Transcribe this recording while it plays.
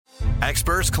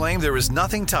Experts claim there is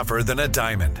nothing tougher than a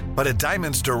diamond. But at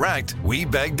Diamonds Direct, we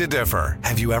beg to differ.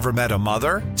 Have you ever met a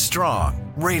mother?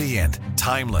 Strong, radiant,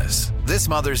 timeless. This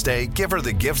Mother's Day, give her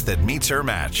the gift that meets her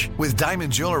match. With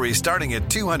diamond jewelry starting at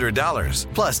 $200.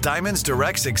 Plus Diamonds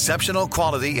Direct's exceptional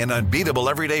quality and unbeatable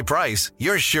everyday price,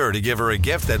 you're sure to give her a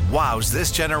gift that wows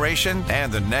this generation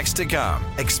and the next to come.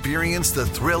 Experience the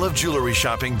thrill of jewelry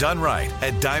shopping done right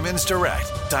at Diamonds Direct.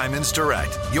 Diamonds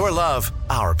Direct. Your love,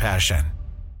 our passion.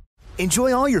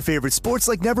 Enjoy all your favorite sports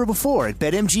like never before at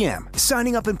BetMGM.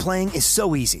 Signing up and playing is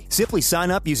so easy. Simply sign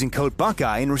up using code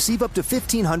Buckeye and receive up to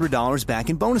 $1,500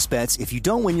 back in bonus bets if you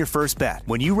don't win your first bet.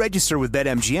 When you register with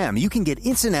BetMGM, you can get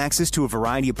instant access to a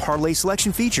variety of parlay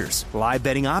selection features, live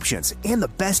betting options, and the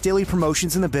best daily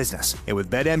promotions in the business. And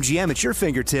with BetMGM at your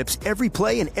fingertips, every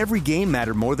play and every game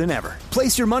matter more than ever.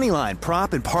 Place your moneyline,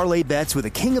 prop, and parlay bets with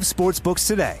the king of sportsbooks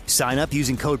today. Sign up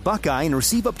using code Buckeye and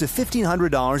receive up to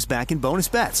 $1,500 back in bonus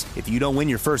bets if you don't win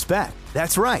your first bet.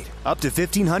 That's right, up to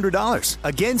 $1,500.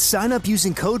 Again, sign up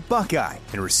using code Buckeye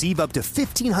and receive up to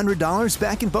 $1,500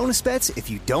 back in bonus bets if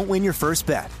you don't win your first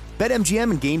bet. BetMGM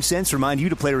and GameSense remind you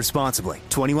to play responsibly.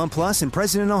 21 plus and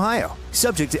present in Ohio.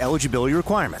 Subject to eligibility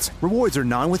requirements. Rewards are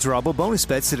non-withdrawable bonus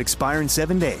bets that expire in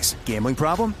 7 days. Gambling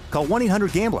problem? Call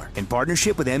 1-800-GAMBLER in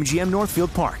partnership with MGM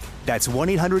Northfield Park. That's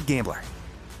 1-800-GAMBLER.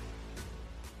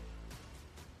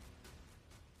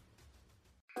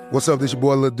 What's up, this your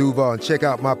boy Lil Duval, and check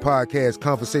out my podcast,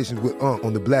 Conversations with Unc,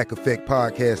 on the Black Effect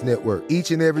Podcast Network.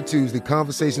 Each and every Tuesday,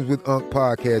 Conversations with Unc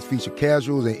podcast feature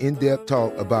casuals and in-depth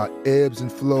talk about ebbs and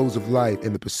flows of life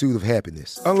and the pursuit of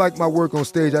happiness. Unlike my work on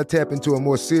stage, I tap into a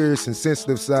more serious and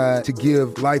sensitive side to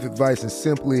give life advice and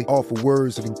simply offer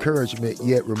words of encouragement,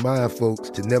 yet remind folks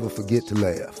to never forget to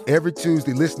laugh. Every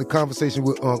Tuesday, listen to Conversation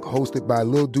with Unc, hosted by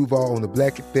Lil Duval on the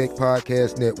Black Effect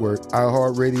Podcast Network,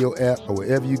 iHeartRadio app, or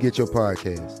wherever you get your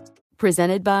podcasts.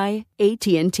 Presented by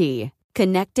AT&T.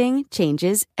 Connecting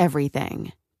changes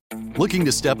everything. Looking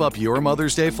to step up your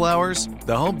Mother's Day flowers?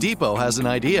 The Home Depot has an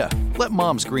idea. Let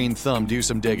Mom's green thumb do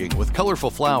some digging with colorful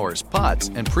flowers,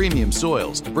 pots, and premium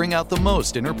soils to bring out the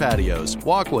most in her patios,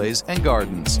 walkways, and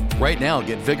gardens. Right now,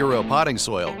 get Vigoro potting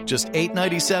soil, just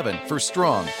 $8.97 for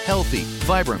strong, healthy,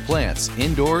 vibrant plants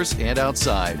indoors and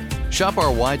outside. Shop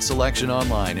our wide selection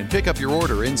online and pick up your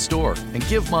order in-store and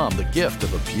give Mom the gift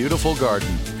of a beautiful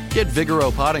garden. Get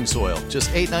Vigoro potting soil, just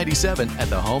 $8.97 at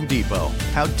the Home Depot.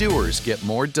 How doers get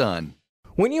more done.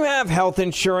 When you have health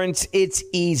insurance, it's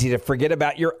easy to forget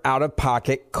about your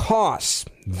out-of-pocket costs.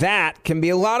 That can be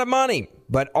a lot of money,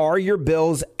 but are your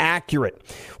bills accurate?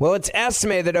 Well, it's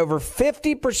estimated that over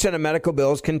 50% of medical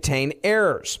bills contain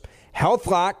errors.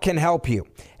 HealthLock can help you.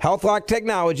 HealthLock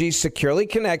technology securely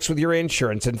connects with your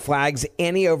insurance and flags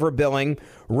any overbilling,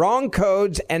 wrong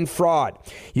codes, and fraud.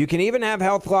 You can even have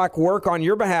HealthLock work on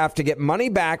your behalf to get money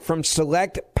back from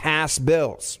select past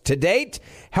bills. To date,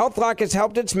 HealthLock has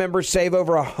helped its members save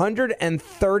over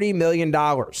 $130 million.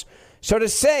 So to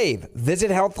save,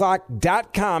 visit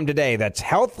healthlock.com today. That's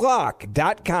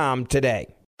healthlock.com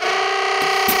today.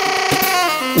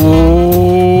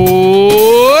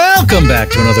 Welcome back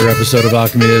to another episode of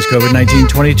Alchemy Days COVID-19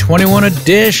 2021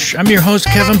 Dish. I'm your host,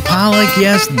 Kevin Pollak.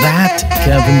 Yes, that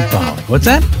Kevin Pollak. What's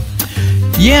that?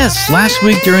 Yes, last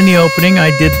week during the opening,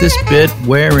 I did this bit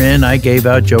wherein I gave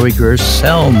out Joey Greer's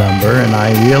cell number, and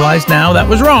I realize now that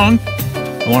was wrong.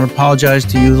 I want to apologize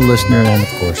to you, the listener, and of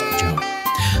course to Joey.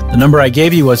 The number I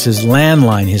gave you was his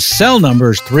landline. His cell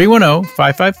number is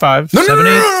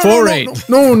 310-555-7848.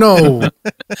 No.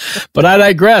 But I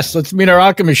digress. Let's meet our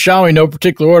alchemist, shall we? No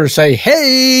particular order. Say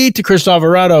hey to Chris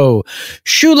Alvarado.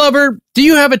 Shoe lover, do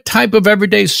you have a type of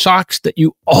everyday socks that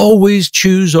you always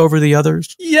choose over the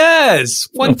others? Yes,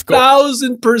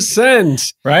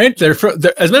 1,000%. Right? As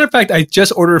a matter of fact, I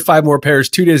just ordered 5 more pairs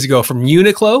 2 days ago from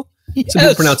Uniqlo. Yes. Some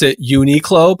people pronounce it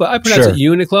Uniqlo, but I pronounce it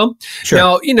Uniqlo. Sure.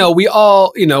 Now, we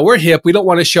all, we're hip. We don't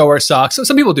want to show our socks. So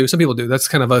some people do. That's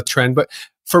kind of a trend. But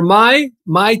for my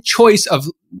choice of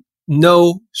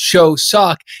no-show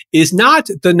sock is not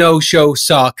the no-show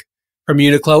sock from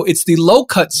Uniqlo. It's the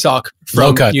low-cut sock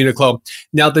from Uniqlo.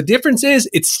 Now, the difference is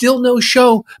it's still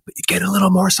no-show, but you get a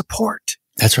little more support.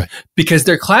 That's right. Because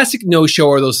their classic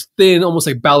no-show are those thin, almost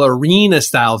like ballerina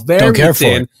style, very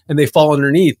thin, and they fall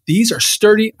underneath. These are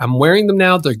sturdy. I'm wearing them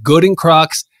now. They're good in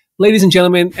Crocs. Ladies and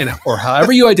gentlemen, or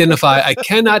however you identify, I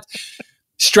cannot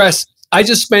stress, I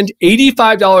just spent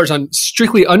 $85 on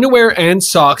strictly underwear and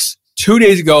socks 2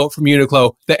 days ago from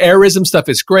Uniqlo. The Airism stuff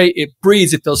is great. It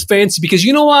breathes. It feels fancy because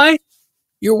you know why?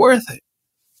 You're worth it.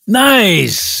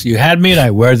 Nice. You had me, and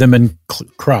I wear them in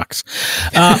Crocs.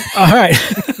 All right.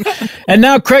 And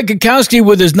now Craig Kakowski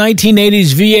with his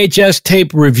 1980s VHS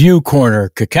tape review corner.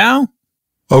 Kakao?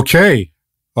 Okay.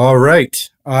 All right.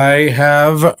 I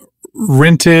have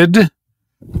rented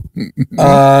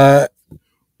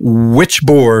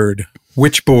Witchboard.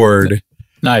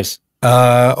 Nice.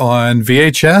 On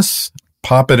VHS.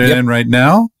 Pop it in right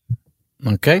now.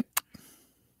 Okay.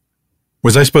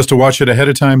 Was I supposed to watch it ahead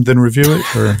of time, then review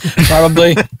it? Or?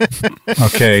 Probably.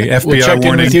 Okay. FBI we'll check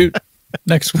warning. In with you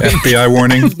next week. FBI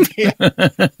warning.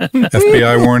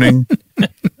 FBI warning.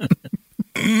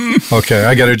 Okay,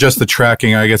 I got to adjust the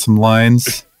tracking. I get some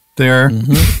lines there.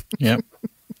 Mm-hmm. Yep.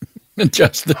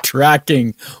 Adjust the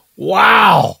tracking.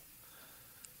 Wow.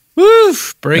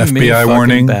 Woof. Bring FBI me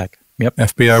warning back. Yep.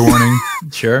 FBI warning.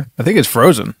 Sure. I think it's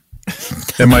frozen.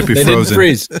 It might be they frozen. Didn't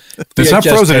freeze. It's not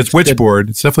frozen. It's Witchboard.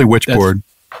 It's definitely Witchboard.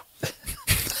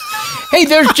 Hey,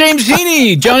 there's James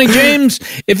Heaney. Johnny James,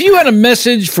 if you had a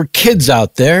message for kids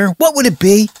out there, what would it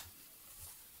be?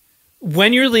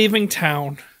 When you're leaving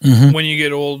town, when you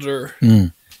get older,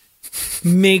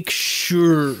 make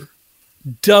sure,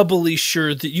 doubly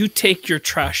sure, that you take your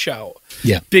trash out.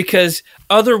 Yeah. Because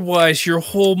otherwise, your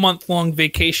whole month-long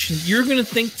vacation, you're going to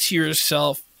think to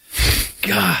yourself,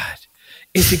 God,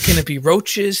 is it going to be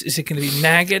roaches? Is it going to be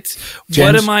maggots? James?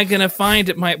 What am I going to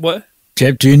find at my... What?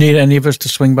 Jeb, do you need any of us to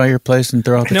swing by your place and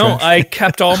throw out the No, trash? I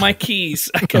kept all my keys.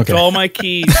 I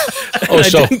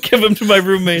so didn't give them to my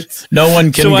roommates. No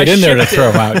one can get in there to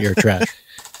throw out your trash.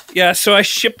 Yeah, so I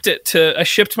shipped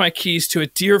my keys to a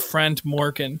dear friend,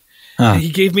 Morgan. He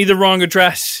gave me the wrong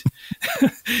address.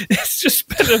 It's just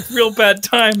been a real bad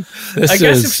time. I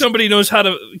guess if somebody knows how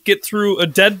to get through a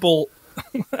deadbolt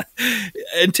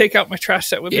and take out my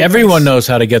trash, that would be Everyone nice. knows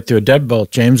how to get through a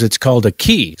deadbolt, James. It's called a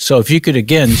key. So if you could,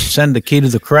 again, send the key to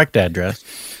the correct address.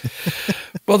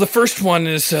 Well, the first one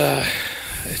is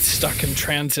it's stuck in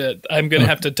transit. I'm going to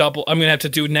have to I'm going to have to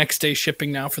do next day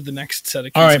shipping now for the next set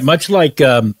of keys. All right, much like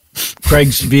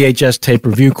Craig's VHS tape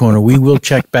review corner, we will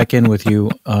check back in with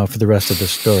you for the rest of the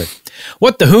story.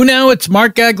 What the who now? It's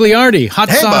Mark Gagliardi, hot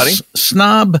sauce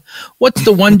snob. What's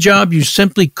the one job you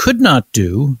simply could not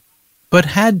do but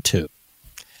had to?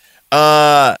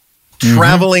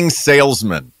 Traveling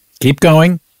salesman. Keep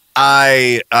going.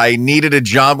 I needed a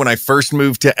job when I first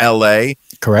moved to LA.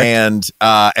 Correct.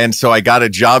 And so I got a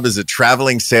job as a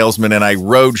traveling salesman, and I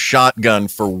rode shotgun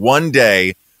for one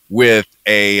day with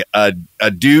a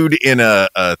dude in a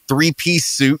 3-piece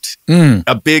suit,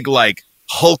 a big like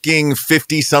hulking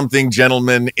 50-something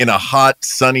gentleman in a hot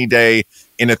sunny day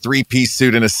in a 3-piece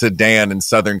suit in a sedan in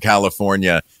Southern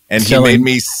California. And he made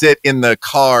me sit in the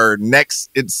car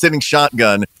sitting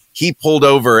shotgun. He pulled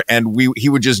over and he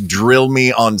would just drill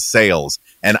me on sales.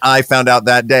 And I found out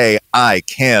that day I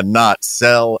cannot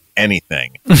sell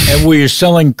anything. And were you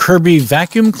selling Kirby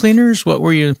vacuum cleaners? What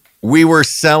were you? We were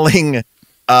selling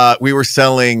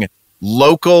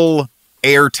local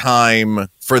airtime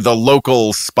for the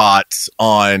local spots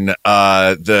on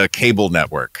the cable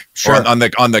network, or on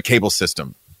the cable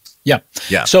system. Yeah.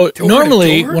 Yeah. So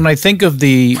normally when I think of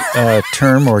the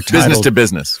term or title, business to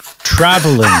business,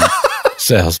 traveling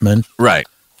salesman, right?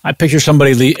 I picture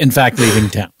somebody, leaving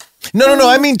town. No.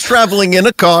 I mean traveling in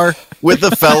a car with a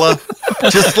fella,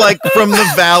 just like from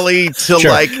the valley to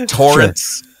like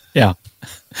Torrance. Yeah.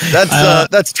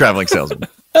 That's traveling salesman.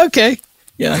 Okay.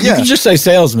 Yeah. You can just say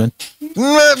salesman.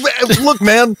 Look,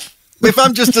 man. If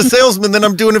I'm just a salesman, then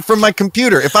I'm doing it from my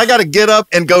computer. If I got to get up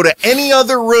and go to any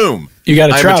other room,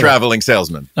 I'm a traveling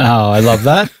salesman. Oh, I love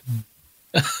that.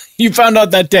 You found out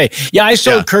that day. Yeah, I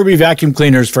sold Kirby vacuum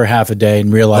cleaners for half a day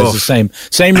and realized the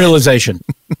same realization.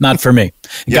 Not for me.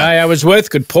 The guy I was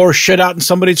with could pour shit out in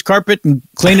somebody's carpet and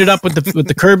clean it up with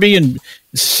the Kirby and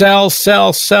sell.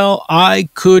 I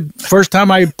could. First time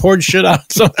I poured shit out on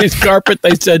somebody's carpet,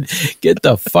 they said, "Get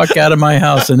the fuck out of my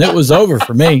house," and it was over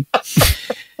for me.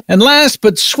 And last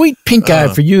but sweet pink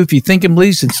eye for you, if you think him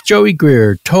least, it's Joey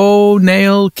Greer,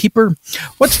 toenail keeper.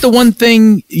 What's the one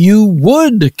thing you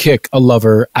would kick a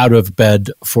lover out of bed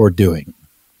for doing?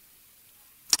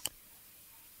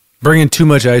 Bringing too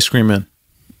much ice cream in.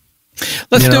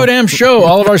 Let's do a damn show.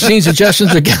 All of our scene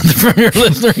suggestions are gathered from your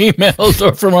listener emails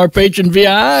or from our patron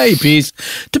VIPs.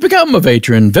 To become a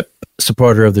patron VIP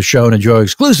supporter of the show and enjoy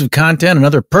exclusive content and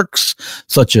other perks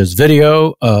such as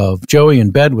video of Joey in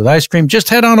bed with ice cream, just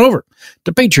head on over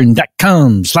to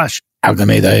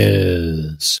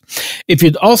patreon.com/Alchemides. If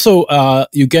you'd also,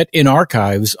 you get in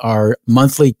archives our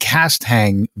monthly cast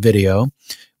hang video.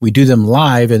 We do them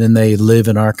live, and then they live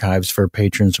in archives for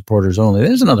patron supporters only.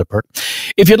 There's another perk.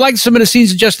 If you'd like to submit a scene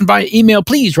suggestion via email,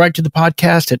 please write to the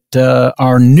podcast at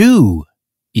our new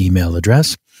email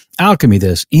address,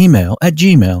 alchemythis email at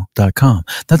gmail.com.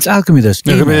 That's alchemythis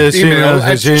email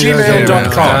at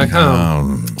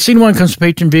gmail.com. Scene 1 comes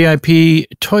patron VIP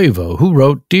Toivo, who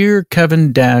wrote, Dear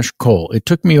Kevin Cole, it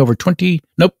took me over 2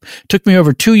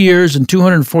 years and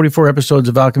 244 episodes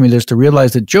of Alchemy This to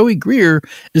realize that Joey Greer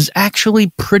is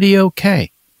actually pretty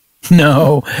okay.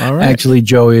 No, actually,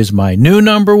 Joey is my new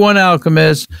number one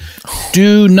alchemist.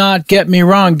 Do not get me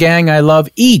wrong, gang. I love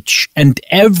each and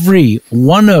every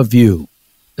one of you,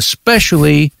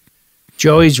 especially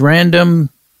Joey's random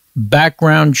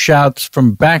background shouts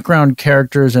from background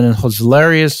characters and his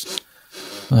hilarious.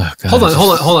 Oh, God,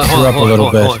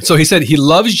 hold on. So he said he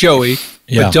loves Joey,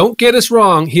 but don't get us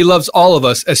wrong. He loves all of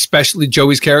us, especially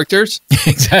Joey's characters.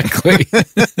 Exactly.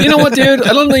 You know what, dude?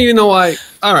 I don't even know why.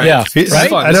 All right. Yeah. This is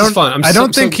fun. This is fun. I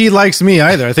don't think he likes me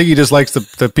either. I think he just likes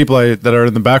the people that are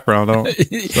in the background.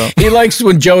 He likes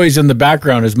when Joey's in the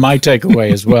background is my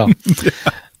takeaway as well.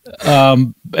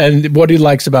 And what he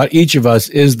likes about each of us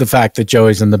is the fact that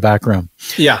Joey's in the background.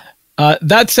 Yeah.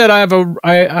 That said,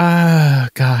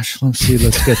 let's see.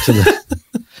 Let's get to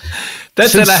the. That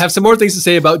said, I have some more things to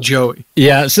say about Joey.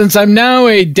 Yeah, since I'm now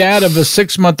a dad of a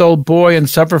 6-month-old boy and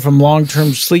suffer from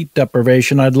long-term sleep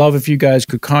deprivation, I'd love if you guys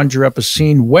could conjure up a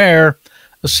scene where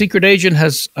a secret agent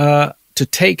has to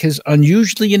take his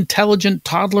unusually intelligent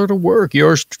toddler to work.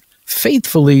 Yours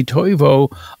faithfully,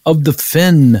 Toivo of the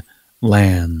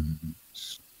Finlands.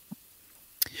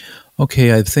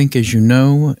 Okay, I think, as you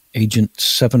know, Agent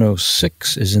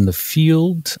 706 is in the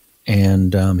field,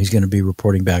 and he's going to be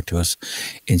reporting back to us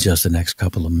in just the next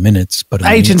couple of minutes. But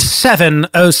Agent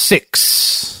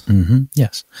 706.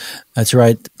 Yes, that's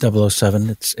right,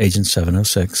 007. It's Agent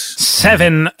 706.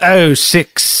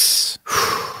 706.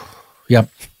 Yep.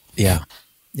 Yeah.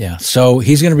 So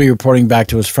he's going to be reporting back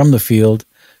to us from the field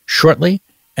shortly.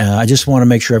 I just want to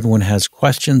make sure everyone has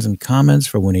questions and comments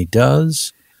for when he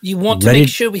does. You want to make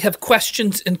sure we have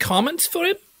questions and comments for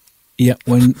him? Yeah,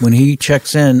 when he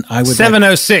checks in, I would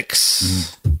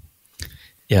 706.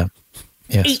 Yeah.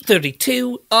 Yes.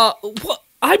 832.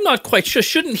 I'm not quite sure.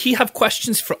 Shouldn't he have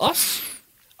questions for us?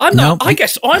 I'm not. No, I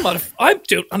guess I'm out of. I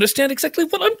don't understand exactly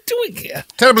what I'm doing here.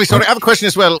 Terribly sorry. I have a question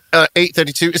as well.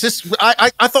 832. Is this?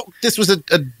 I thought this was a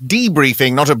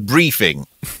debriefing, not a briefing.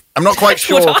 I'm not quite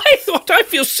sure. What I thought. I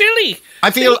feel silly. I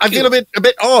feel a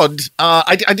bit odd.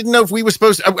 I didn't know if we were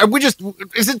supposed to.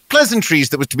 Is it pleasantries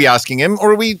that was to be asking him,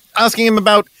 or are we asking him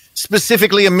about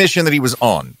specifically a mission that he was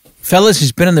on? Fellas,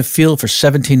 he's been in the field for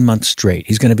 17 months straight.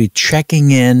 He's going to be checking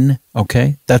in.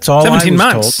 Okay, that's all. 17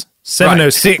 months. Told.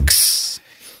 706.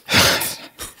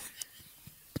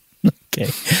 Okay,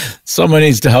 someone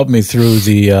needs to help me through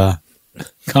the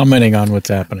commenting on what's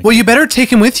happening. Well, you better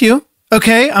take him with you.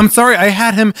 Okay, I'm sorry. I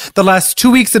had him the last 2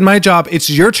 weeks in my job. It's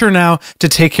your turn now to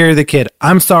take care of the kid.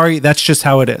 I'm sorry. That's just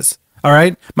how it is. All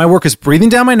right? My work is breathing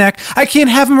down my neck. I can't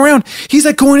have him around. He's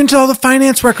like going into all the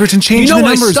finance records and changing the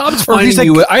numbers.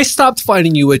 I stopped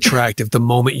finding you attractive the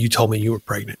moment you told me you were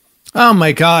pregnant. Oh,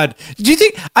 my God. Do you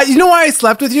think, you know why I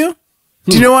slept with you?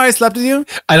 Do you know why I slept with you?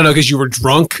 I don't know, because you were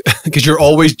drunk? Because you're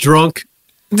always drunk?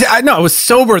 I know. I was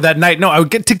sober that night. No, I would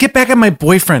get back at my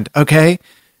boyfriend, okay?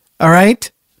 All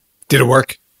right? Did it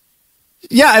work?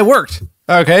 Yeah, it worked.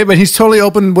 Okay, but he's totally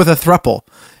open with a throuple.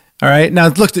 All right, now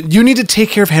look, you need to take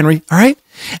care of Henry. All right,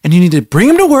 and you need to bring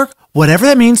him to work, whatever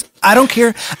that means. I don't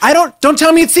care. Don't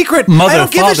tell me it's secret. Mother,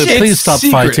 father, please stop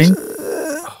fighting.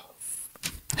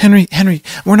 Henry,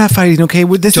 we're not fighting. Okay,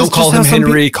 don't call him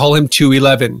Henry. Call him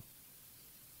 211.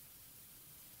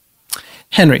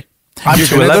 Henry, you're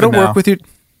going to go to work with your.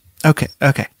 Okay.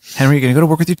 Henry, you're going to go to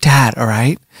work with your dad. All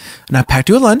right, and I packed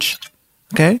you a lunch.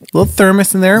 Okay, a little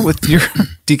thermos in there with your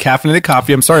decaffeinated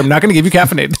coffee. I'm sorry, I'm not going to give you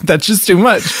caffeinated. That's just too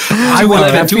much.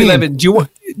 211. Do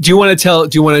you want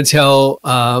to tell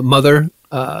Mother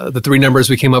the 3 numbers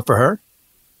we came up for her?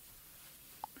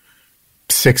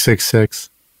 666.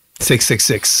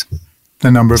 666. The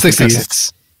number of the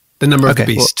beast. The number of the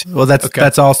beast. Well,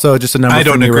 that's also just a number. I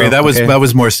don't agree. That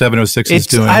was more 706's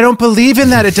doing. I don't believe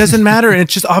in that. It doesn't matter. And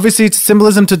it's just obviously it's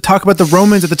symbolism to talk about the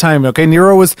Romans at the time. Okay,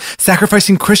 Nero was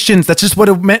sacrificing Christians. That's just what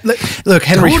it meant. Look,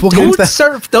 Henry,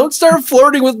 don't start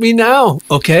flirting with me now.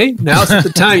 Okay, now's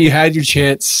the time. You had your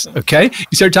chance. Okay,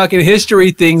 you start talking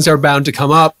history. Things are bound to come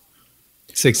up.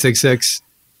 666.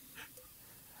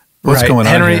 What's going on,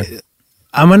 Henry? Here?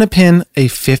 I'm going to pin a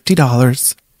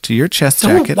 $50 to your chest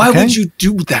jacket. Why would you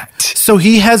do that? So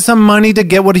he has some money to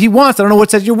get what he wants. I don't know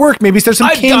what's at your work. Maybe there's some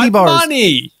candy bars. I've got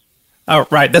money. Oh,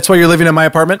 right. That's why you're living in my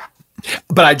apartment?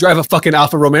 But I drive a fucking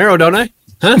Alfa Romero, don't I?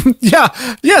 Huh? Yeah.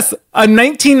 Yes. A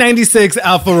 1996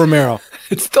 Alfa Romero.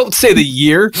 Don't say the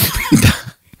year.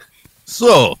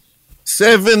 So,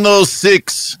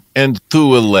 706 and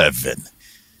 211.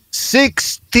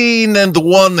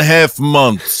 16.5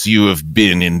 months you have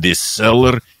been in this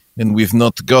cellar, and we've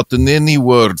not gotten any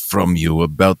word from you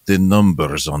about the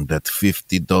numbers on that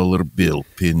 $50 bill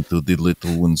pinned to the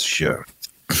little one's shirt.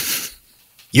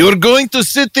 You're going to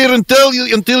sit there and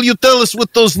until you tell us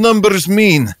what those numbers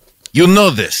mean. You know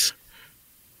this.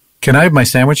 Can I have my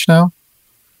sandwich now?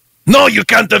 No, you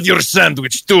can't have your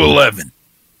sandwich, 211.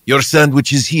 Your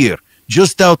sandwich is here,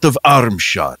 just out of arm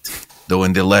shot. Though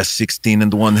in the last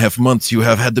 16.5 months you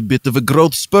have had a bit of a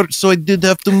growth spurt, so I did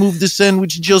have to move the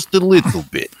sandwich just a little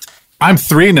bit. I'm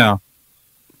 3 now.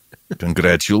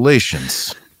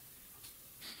 Congratulations.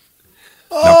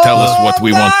 Now tell us what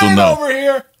we want to know. Over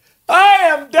here. I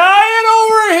am dying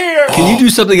over here. Can you do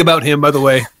something about him, by the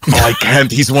way? Oh, I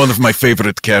can't. He's one of my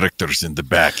favorite characters in the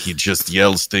back. He just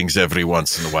yells things every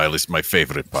once in a while. It's my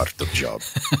favorite part of the job.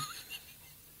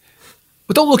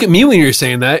 But don't look at me when you're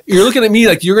saying that. You're looking at me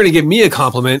like you're going to give me a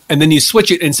compliment, and then you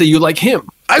switch it and say you like him.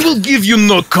 I will give you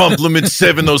no compliment,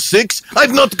 706.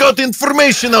 I've not got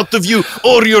information out of you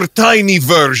or your tiny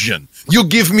version. You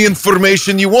give me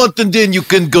information you want, and then you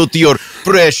can go to your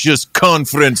precious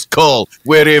conference call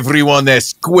where everyone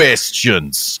asks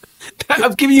questions.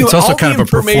 I'm giving you It's also kind of a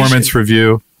performance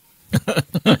review.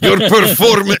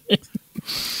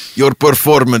 Your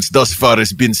performance thus far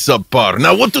has been subpar.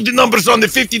 Now, what are the numbers on the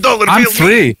 $50 bill? I'm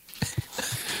 3.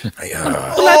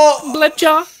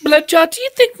 Bloodjaw, do you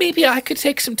think maybe I could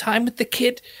take some time with the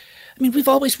kid? I mean, we've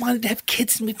always wanted to have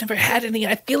kids and we've never had any.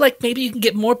 I feel like maybe you can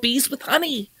get more bees with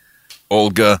honey.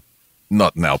 Olga,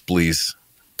 not now, please.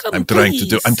 I'm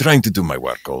trying to do my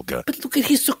work, Olga. But look at,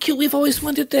 he's so cute. We've always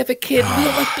wanted to have a kid. We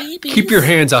don't like babies. Keep your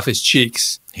hands off his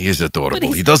cheeks. He is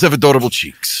adorable. He does have adorable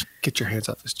cheeks. Get your hands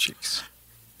off his cheeks.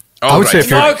 I would say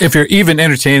if you're even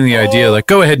entertaining the idea, like,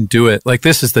 go ahead and do it. Like,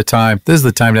 this is the time. This is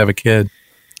the time to have a kid.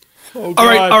 Oh, all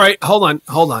right. Hold on.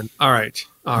 All right.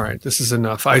 This is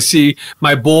enough. I see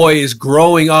my boy is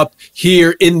growing up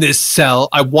here in this cell.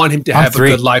 I want him to have a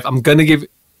good life. I'm gonna give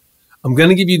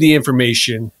you the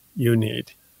information you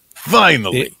need.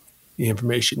 Finally, the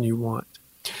information you want.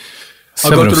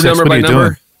 I'll go through number by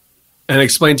number and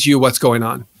explain to you what's going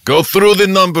on. Go through the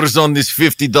numbers on this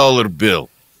 $50 bill.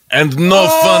 And no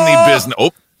funny business.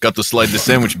 Oh, got to slide the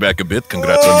sandwich back a bit.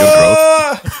 Congrats on your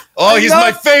growth. Oh, he's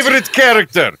my favorite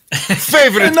character.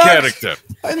 Character.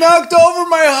 I knocked over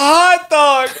my hot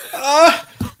dog.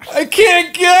 I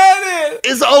can't get it.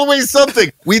 It's always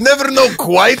something. We never know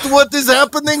quite what is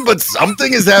happening, but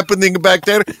something is happening back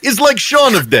there. It's like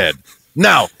Shaun of Dead.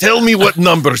 Now, tell me what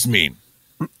numbers mean.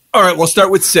 All right, we'll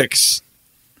start with 6.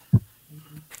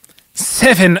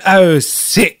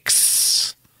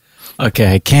 706.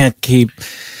 Okay, I can't keep...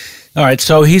 All right,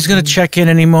 so he's going to check in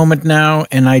any moment now,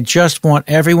 and I just want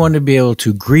everyone to be able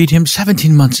to greet him.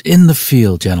 17 months in the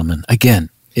field, gentlemen. Again,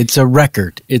 it's a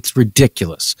record. It's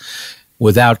ridiculous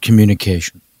without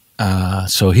communication.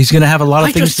 So he's going to have a lot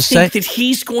of things to say. I just think that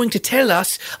he's going to tell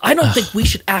us. I don't think we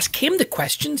should ask him the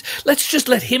questions. Let's just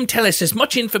let him tell us as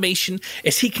much information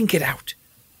as he can get out.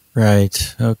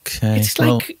 Right, okay. It's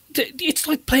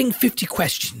like playing 50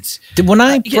 questions. When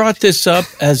I brought this up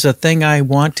as a thing I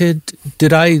wanted,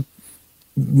 did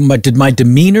my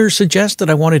demeanor suggest that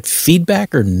I wanted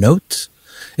feedback or notes?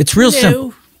 It's real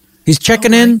simple. He's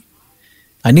checking in.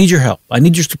 I need your help. I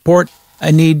need your support.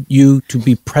 I need you to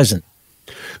be present.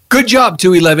 Good job,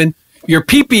 211. Your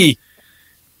pee-pee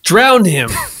drowned him.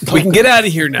 We can get out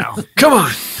of here now. Come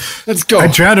on. Let's go. I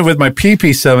drowned it with my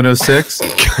pee-pee, 706.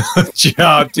 Good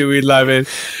job, 211.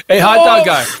 Hey, hot dog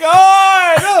guy.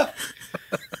 God!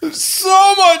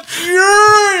 So much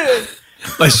urine!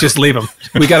 Let's just leave him.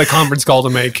 We got a conference call to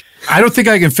make. I don't think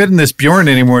I can fit in this Bjorn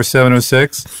anymore,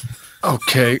 706.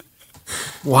 Okay.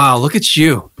 Wow, look at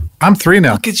you. I'm 3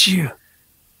 now. Look at you.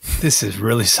 This is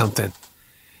really something.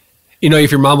 You know,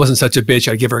 if your mom wasn't such a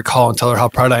bitch, I'd give her a call and tell her how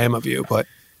proud I am of you. But,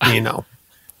 you know.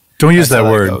 Don't use that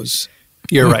word.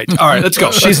 You're right. All right, let's go.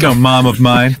 She's no mom of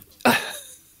mine.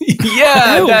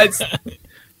 Yeah, that's...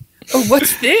 Oh,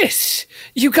 what's this?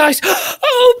 You guys...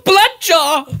 Oh,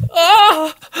 Bloodjaw!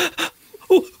 Oh,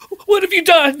 what have you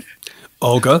done?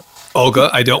 Olga,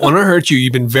 I don't want to hurt you.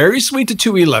 You've been very sweet to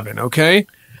 211, okay?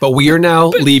 But we are now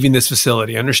leaving this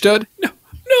facility. Understood? No,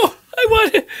 I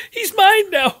want it. He's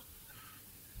mine now.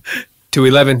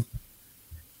 211.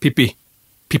 Pee-pee.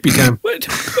 Pee-pee time. What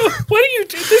are you doing?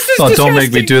 This is disgusting. Don't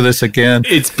make me do this again.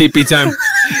 It's pee-pee time.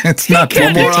 It's not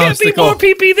there can't be more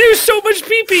pee-pee. There's so much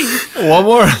pee-pee. One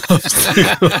more.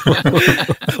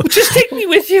 Just take me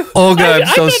with you. Olga, I'm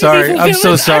so sorry. I'm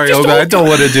so sorry, Olga. I don't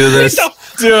want to do this. Do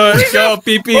it. Go,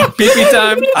 pee-pee. Pee-pee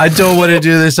time. I don't want to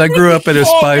do this. I grew up in a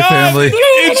spy family.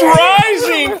 It's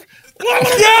rising.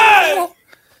 Yeah.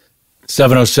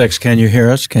 706. Can you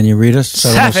hear us? Can you read us?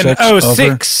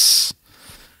 706.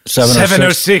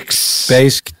 706.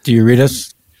 Base, do you read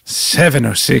us?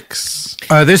 706.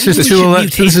 This is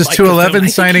 211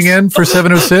 signing in for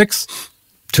 706.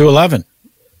 211.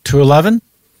 211?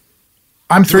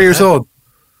 I'm 3 years old.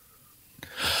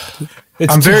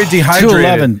 I'm very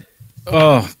dehydrated. 211.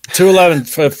 Oh,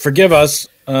 211. Forgive us.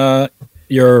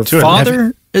 Your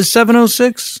father is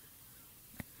 706?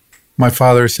 My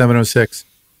father is 706.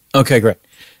 Okay, great.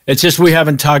 It's just we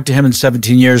haven't talked to him in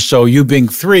 17 years, so you being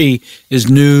 3 is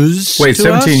news. Wait,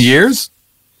 17 years?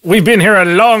 We've been here a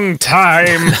long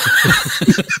time.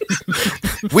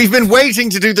 We've been waiting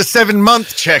to do the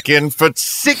 7-month check-in for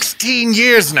 16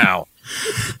 years now.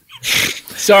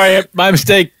 Sorry, my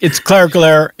mistake. It's clerical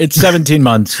error. It's 17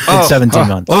 months. It's 17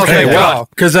 months. Okay, well,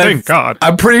 because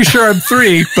I'm pretty sure I'm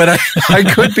 3, but I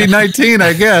could be 19,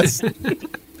 I guess.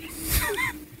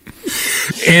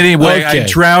 Anyway, Okay. I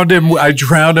drowned him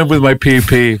with my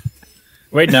PP.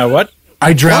 Wait, now what?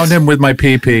 I drowned him with my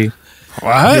PP.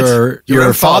 What?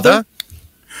 Your father?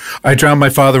 I drowned my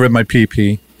father with my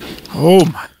PP. Oh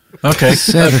my. Okay.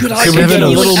 Could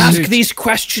I ask these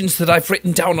questions that I've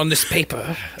written down on this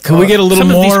paper? Can we get a little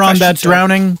Some of these more on that questions are-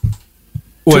 drowning?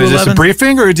 What, is this a 211?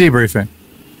 briefing or a debriefing?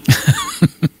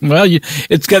 Well,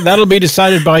 that'll be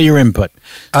decided by your input.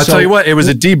 I'll tell you what, it was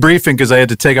a debriefing because I had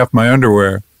to take off my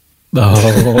underwear.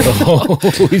 Oh,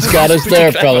 he's got us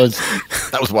there, fellas.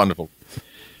 That was wonderful.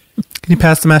 Can you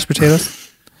pass the mashed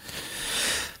potatoes?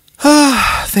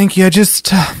 Thank you. I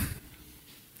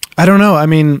don't know. I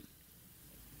mean,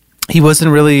 he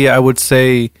wasn't really, I would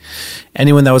say,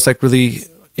 anyone that was like really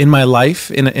in my life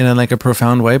in a like a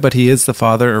profound way, but he is the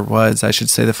father, or was, I should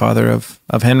say, the father of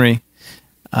Henry.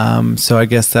 So I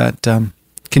guess that, can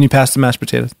you pass the mashed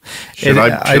potatoes? Should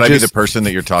I be the person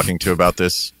that you're talking to about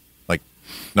this? Like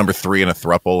number 3 in a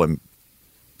throuple, and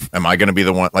am I going to be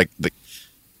the one?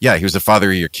 Yeah, he was the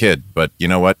father of your kid, but you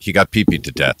know what? He got pee-peed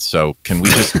to death. So can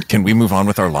we move on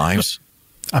with our lives?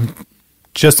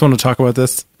 Just want to talk about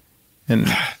this, and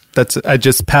I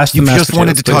just passed the You mashed just potatoes,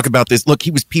 wanted to please. talk about this. Look, he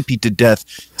was pee-peed to death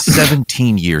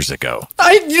 17 years ago.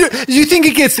 You think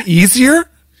it gets easier?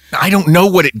 I don't know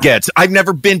what it gets. I've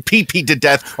never been pee-peed to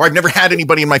death, or I've never had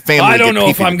anybody in my family. I don't know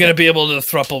if pee-peed I'm to going to death. be able to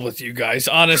throuple with you guys.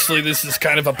 Honestly, this is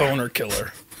kind of a boner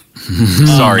killer.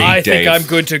 Sorry, I Dave. think I'm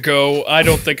good to go. I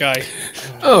don't think I...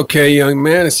 Okay, young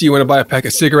man. I see you want to buy a pack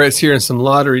of cigarettes here and some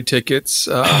lottery tickets.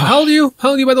 How old are you? How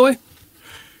old are you, by the way?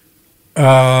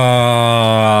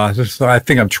 I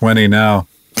think I'm 20 now.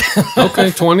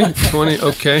 Okay, 20.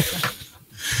 Okay.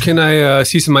 Can I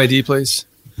see some ID, please?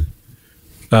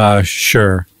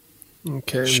 Sure.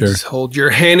 Okay, Sure. just hold your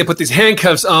hand and put these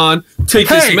handcuffs on. Take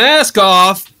this mask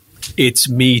off. It's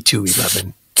me,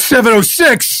 211.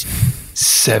 706.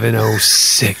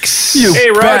 706. Hey,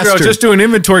 Roger, I was bastard. just doing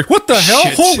inventory. What the hell?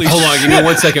 Shit. Holy Hold on, give me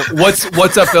 1 second.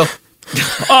 What's up, Phil?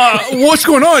 what's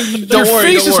going on? Your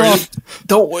face is off.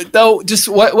 Don't. Just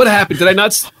what happened? Did I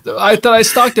not? I thought I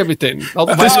stocked everything.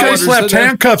 This guy slapped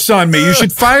handcuffs on me. You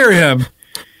should fire him.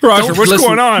 Roger, what's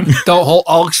going on? Don't hold.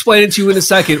 I'll explain it to you in a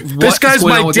second. This guy's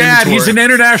my dad. He's an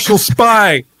international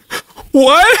spy.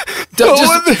 What?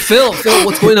 Phil,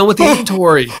 what's going on with the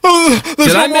inventory?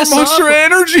 There's no more Monster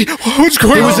Energy. What's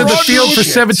going on? He was in the field for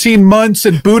 17 months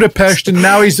in Budapest, and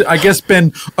now he's, I guess,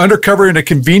 been undercover in a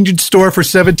convenience store for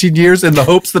 17 years in the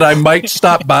hopes that I might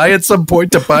stop by at some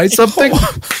point to buy something.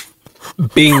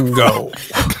 Bingo.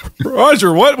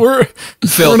 Roger, what? We're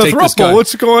Phil, in a take this throuple. gun.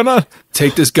 What's going on?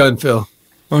 Take this gun, Phil.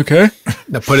 Okay.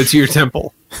 Now put it to your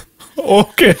temple.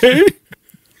 Okay.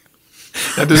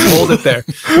 Now just hold it there.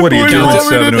 What are you doing at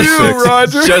want me to do, 706?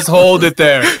 Roger? Just hold it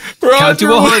there. Count to Roger,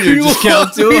 what 100. do you Just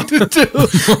count want to me to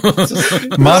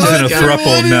do? Mom's in a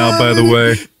throuple now, by the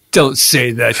way. Don't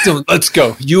say that. Let's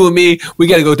go. You and me, we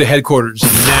got to go to headquarters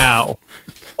now.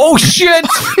 Oh, shit.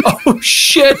 Oh,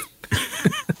 shit.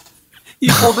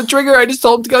 You pulled the trigger. I just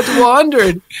told him to go to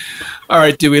 100. All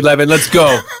right, 211. Let's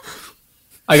go.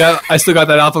 I still got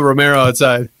that Alfa Romero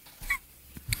outside.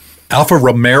 Alfa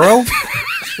Romero?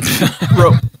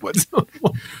 What's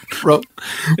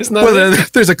It's not Well,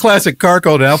 there's a classic car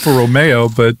called Alfa Romeo,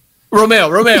 but Romeo.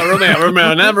 Not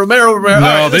Romero. no, All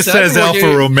right, this listen, says I've been Alfa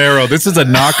working- Romero. This is a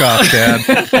knockoff, Dad.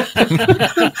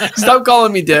 Stop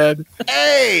calling me Dad.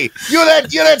 Hey, you're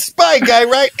that spy guy,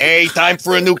 right? Hey, time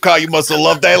for a new car. You must have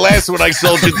loved that last one I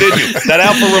sold you, did you? That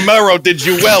Alfa Romero did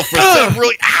you well for some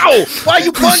really. Ow! Why are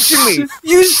you punching me?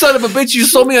 You son of a bitch! You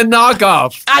sold me a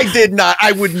knockoff. I did not.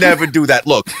 I would never do that.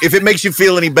 Look, if it makes you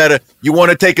feel any better, you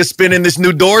want to take a spin in this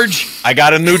new Dorge? I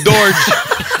got a new Dorge.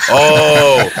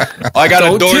 I got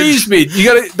don't a Dodge. Tease me.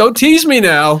 Don't tease me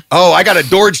now. Oh, I got a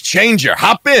Dodge Changer.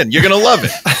 Hop in. You're gonna love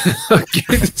it.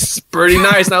 It's pretty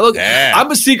nice. Now look,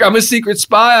 I'm a secret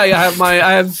spy. I've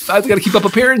got to keep up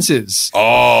appearances.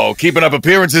 Oh, keeping up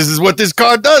appearances is what this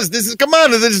car does. This is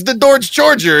the Dodge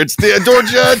Charger. It's the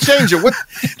Dodge Changer. What?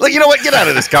 Like, you know what? Get out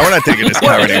of this car. We're not taking this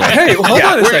car anymore. Hey, hold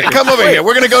on a second. Come over here.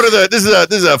 We're gonna go to this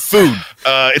is a food.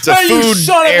 It's a food you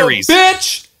son Aries. of a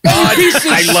bitch.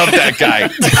 I love that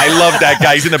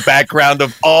guy. He's in the background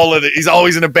of all of it. He's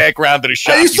always in the background of the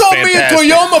shop. Hey, you sold me a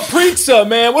Toyota Pizza,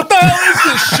 man. What the hell is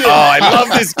this shit? Oh, I love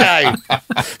this guy.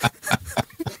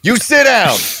 You sit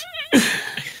down.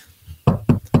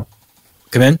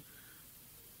 Come in.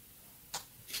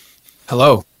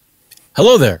 Hello.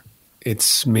 Hello there.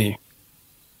 It's me.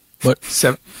 What?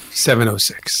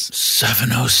 706.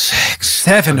 706.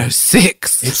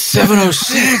 706. It's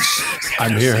 706.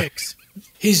 I'm here.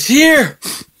 He's here.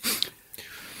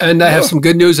 And I have some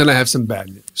good news and I have some bad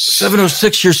news.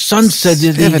 706, your son said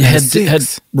that he had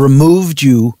removed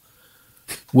you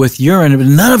with urine, but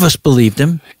none of us believed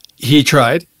him. He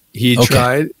tried.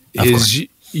 His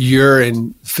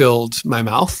urine filled my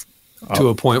mouth to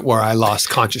a point where I lost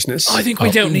consciousness. I think we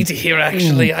don't need to hear,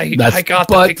 actually. I got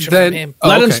the picture from him.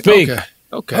 Let him speak.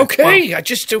 Okay. I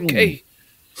just okay.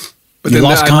 But you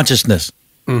lost consciousness.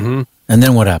 Mm-hmm. And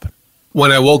then what happened?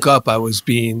 When I woke up, I was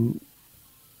being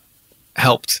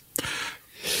helped.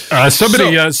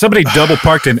 Somebody double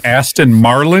parked an Aston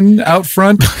Marlin out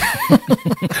front.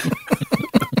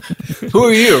 Who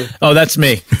are you? Oh, that's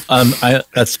me.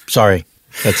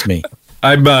 That's me.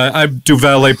 I'm do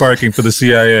valet parking for the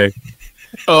CIA.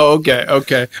 Oh, okay.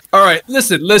 All right.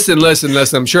 Listen.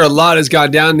 I'm sure a lot has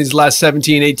gone down these last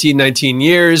 17, 18, 19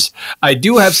 years. I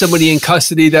do have somebody in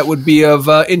custody that would be of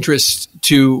interest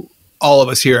to all of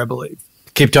us here, I believe.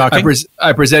 Keep talking.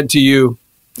 I present to you.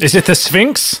 Is it the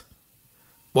Sphinx?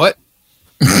 What?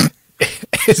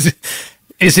 Is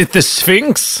it the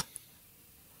Sphinx?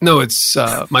 No, it's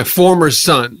my former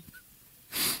son,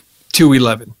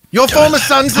 211. Your former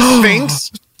son's the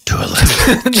Sphinx?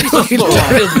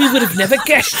 211. We would have never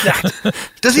guessed that.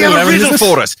 Does he have a riddle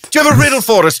for us? Do you have a riddle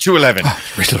for us, 211?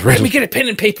 Riddle. Let me get a pen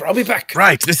and paper. I'll be back.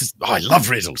 Right. I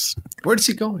love riddles. Where is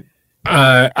he going?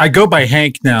 I go by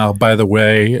Hank now, by the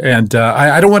way, and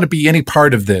I don't want to be any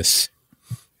part of this.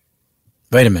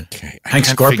 Wait a minute. Okay, Hank I can't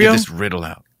Scorpio? figure this riddle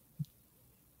out.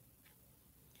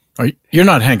 You're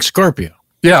not Hank Scorpio.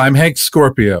 Yeah, I'm Hank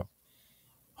Scorpio.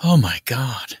 Oh, my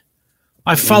God.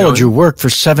 I followed your work for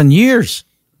 7 years.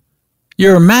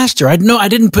 You're a master. I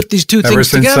didn't put these two things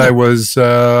together. Ever since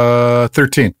I was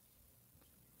 13.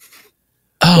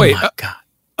 Oh, wait, my God.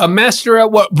 A master at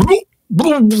what? Oh,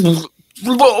 no.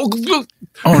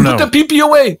 Put the pee-pee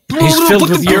away. He's filled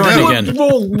with urine again.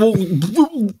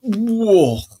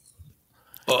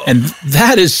 And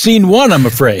that is scene one, I'm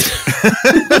afraid.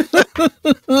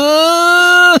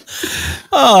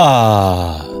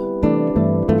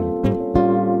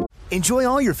 Enjoy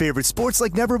all your favorite sports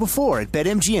like never before at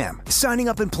BetMGM. Signing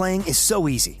up and playing is so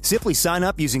easy. Simply sign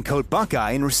up using code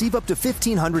Buckeye and receive up to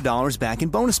 $1,500 back in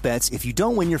bonus bets if you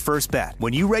don't win your first bet.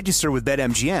 When you register with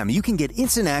BetMGM, you can get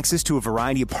instant access to a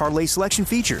variety of parlay selection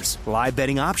features, live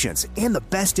betting options, and the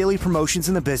best daily promotions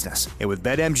in the business. And with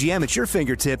BetMGM at your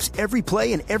fingertips, every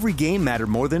play and every game matter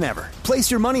more than ever.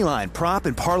 Place your moneyline, prop,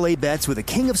 and parlay bets with the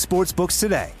king of sportsbooks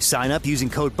today. Sign up using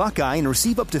code Buckeye and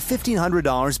receive up to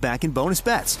 $1,500 back in bonus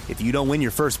bets if you don't win your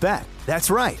first bet.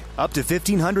 That's right, up to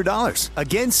 $1,500.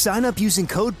 Again, sign up using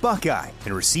code Buckeye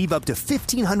and receive up to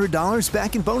 $1,500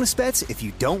 back in bonus bets if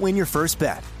you don't win your first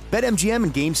bet. BetMGM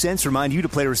and GameSense remind you to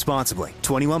play responsibly.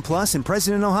 21 plus and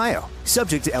present in Ohio.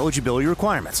 Subject to eligibility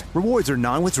requirements. Rewards are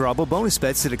non-withdrawable bonus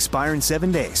bets that expire in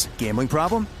 7 days. Gambling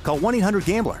problem? Call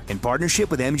 1-800-GAMBLER in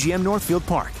partnership with MGM Northfield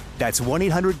Park. That's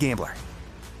 1-800-GAMBLER.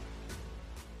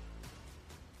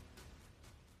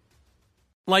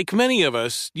 Like many of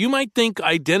us, you might think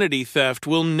identity theft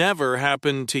will never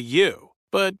happen to you.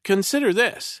 But consider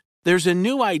this. There's a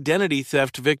new identity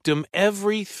theft victim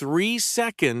every 3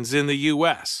 seconds in the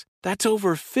U.S. That's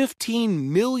over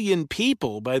 15 million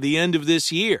people by the end of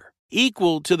this year,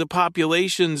 equal to the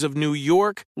populations of New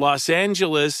York, Los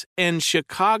Angeles, and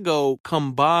Chicago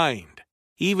combined.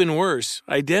 Even worse,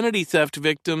 identity theft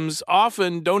victims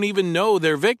often don't even know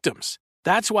they're victims.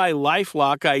 That's why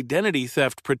LifeLock Identity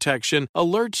Theft Protection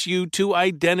alerts you to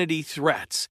identity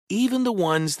threats, even the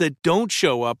ones that don't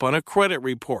show up on a credit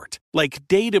report, like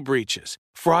data breaches,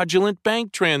 fraudulent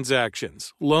bank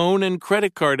transactions, loan and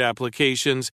credit card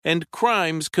applications, and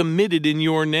crimes committed in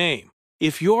your name.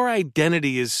 If your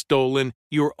identity is stolen,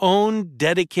 your own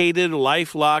dedicated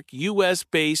LifeLock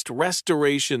U.S.-based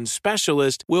restoration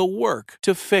specialist will work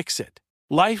to fix it.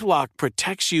 LifeLock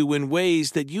protects you in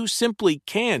ways that you simply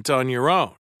can't on your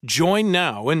own. Join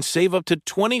now and save up to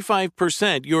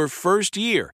 25% your first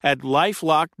year at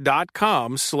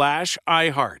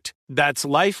LifeLock.com/iHeart. That's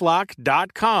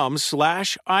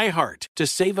LifeLock.com/iHeart to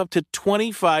save up to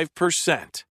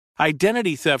 25%.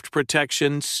 Identity theft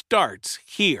protection starts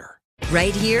here.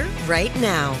 Right here, right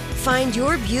now. Find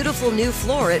your beautiful new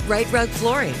floor at Right Rug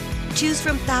Flooring. Choose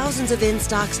from thousands of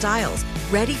in-stock styles,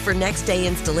 ready for next day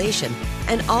installation,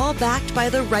 and all backed by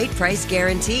the right price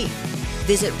guarantee.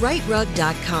 Visit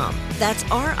rightrug.com. That's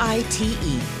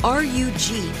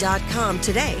RITERUG.com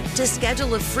today to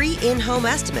schedule a free in-home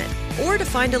estimate or to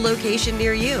find a location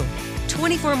near you.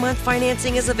 24-month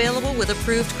financing is available with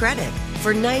approved credit.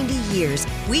 For 90 years,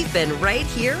 we've been right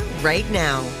here, right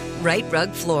now. Right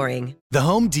Rug Flooring. The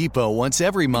Home Depot wants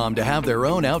every mom to have their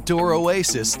own outdoor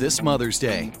oasis this Mother's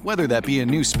Day, whether that be a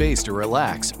new space to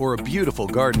relax or a beautiful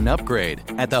garden upgrade.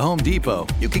 At the Home Depot,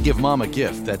 you can give mom a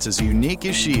gift that's as unique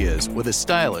as she is, with a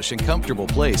stylish and comfortable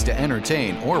place to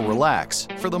entertain or relax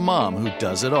for the mom who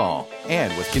does it all.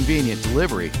 And with convenient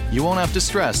delivery, you won't have to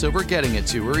stress over getting it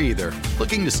to her either.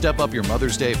 Looking to step up your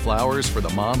Mother's Day flowers for the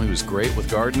mom who's great with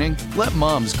gardening? Let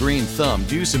Mom's Green Thumb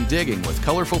do some digging with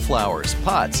colorful flowers,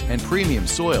 pots, and premium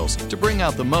soils to bring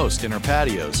out the most in her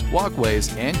patios,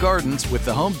 walkways, and gardens with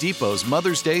the Home Depot's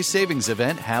Mother's Day Savings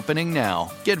Event happening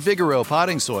now. Get Vigoro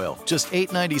potting soil, just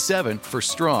 $8.97 for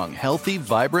strong, healthy,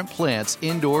 vibrant plants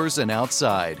indoors and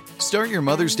outside. Start your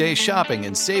Mother's Day shopping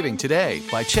and saving today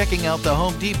by checking out the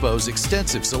Home Depot's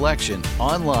extensive selection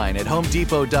online at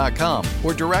HomeDepot.com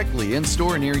or directly in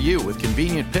store near you with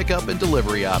convenient pickup and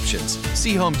delivery options.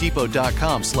 See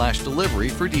HomeDepot.com/delivery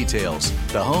for details.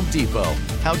 The Home Depot.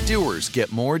 How doers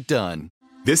get more done.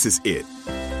 This is it.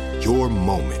 Your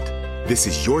moment. This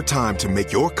is your time to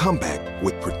make your comeback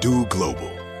with Purdue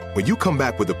Global. When you come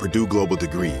back with a Purdue Global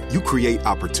degree, you create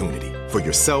opportunity for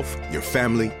yourself, your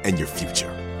family, and your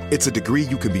future. It's a degree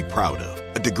you can be proud of,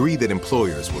 a degree that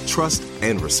employers will trust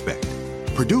and respect.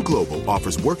 Purdue Global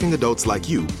offers working adults like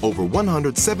you over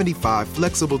 175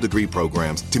 flexible degree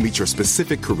programs to meet your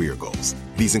specific career goals.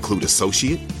 These include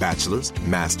associate, bachelor's,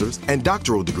 master's, and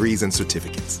doctoral degrees and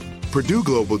certificates. Purdue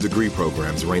Global degree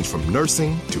programs range from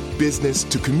nursing to business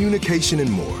to communication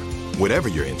and more. Whatever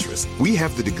your interest, we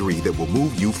have the degree that will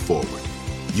move you forward.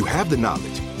 You have the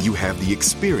knowledge, you have the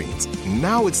experience.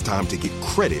 Now it's time to get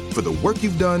credit for the work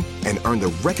you've done and earn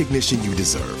the recognition you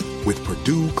deserve with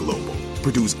Purdue Global,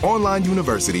 Purdue's online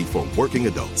university for working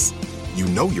adults. You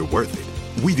know you're worth it.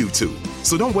 We do too.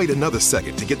 So don't wait another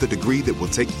second to get the degree that will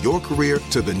take your career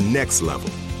to the next level.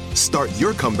 Start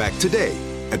your comeback today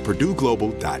at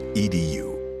purdueglobal.edu.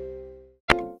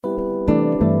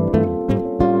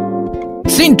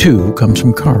 Scene 2 comes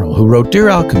from Carl, who wrote, Dear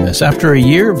Alchemist, after a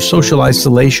year of social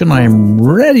isolation, I am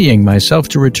readying myself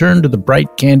to return to the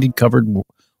bright candy-covered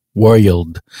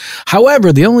world.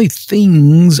 However, the only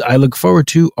things I look forward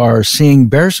to are seeing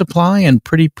Bear Supply and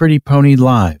Pretty Pretty Pony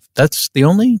live. That's the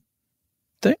only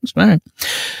things? All right.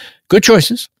 Good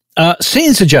choices.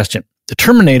 Scene suggestion. The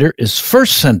Terminator is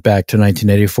first sent back to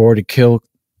 1984 to kill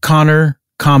Connor,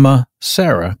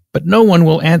 Sarah, but no one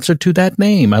will answer to that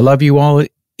name. I love you all.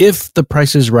 If the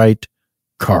price is right,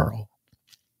 Carl.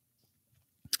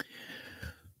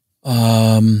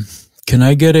 Can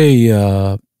I get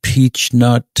a peach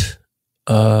nut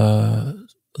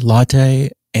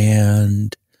latte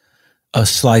and a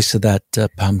slice of that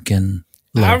pumpkin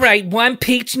loaf? All right, one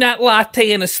peach nut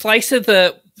latte and a slice of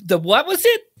the what was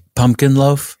it? Pumpkin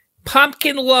loaf?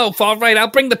 Pumpkin loaf. All right, I'll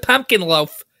bring the pumpkin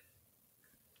loaf.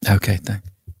 Okay, thanks.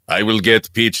 I will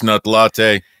get peach nut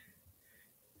latte.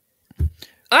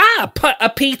 A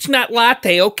peach nut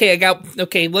latte.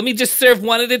 Okay, let me just serve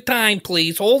one at a time,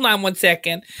 please. Hold on one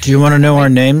second. Do you want to know our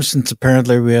names since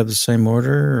apparently we have the same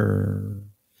order? Or?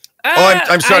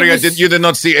 I'm sorry, you did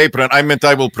not see apron. I meant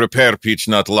I will prepare peach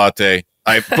nut latte.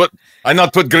 I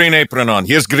not put green apron on.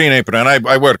 Here's green apron.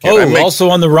 I work here. Oh, also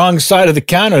on the wrong side of the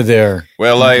counter there.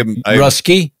 Well, I'm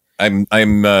Rusky. I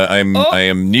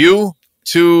am new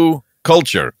to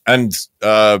culture and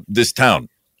this town.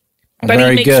 But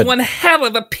he makes one hell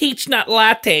of a peach nut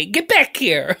latte. Get back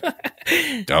here.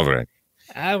 All right.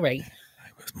 All right. I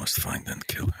must find and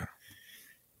kill her.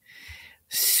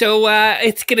 So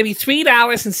it's going to be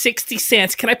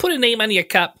 $3.60. Can I put a name on your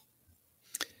cup?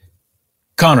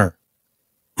 Connor.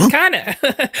 Connor.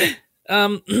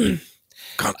 Ask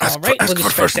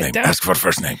for first name. Ask for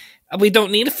first name. We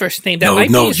don't need a first name. That might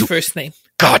be his first name.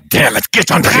 God damn it.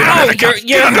 Get under here. Ow,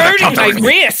 you're hurting my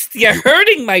wrist. You're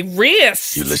hurting my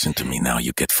wrist. You listen to me now.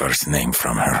 You get first name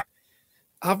from her.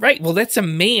 All right. Well, that's a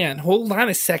man. Hold on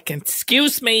a second.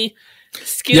 Excuse me.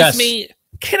 Excuse me.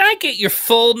 Can I get your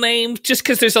full name? Just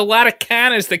because there's a lot of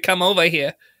Connors that come over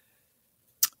here.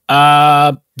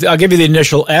 I'll give you the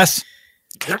initial S.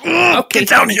 Okay. Get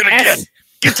down here again.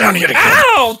 Get down here again.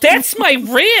 Ow! That's my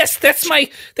wrist. That's my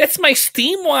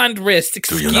steam wand wrist.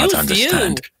 Excuse Do you not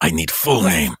understand? I need full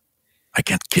name. I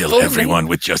can't kill everyone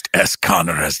with just S.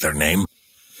 Connor as their name.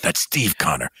 That's Steve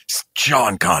Connor,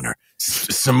 Sean Connor,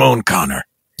 Simone Connor.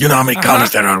 You know how many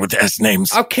Connors there are with S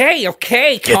names? Okay.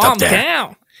 Get Calm up there.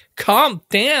 down. Calm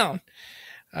down.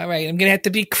 All right. I'm going to have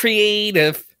to be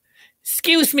creative.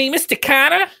 Excuse me, Mr.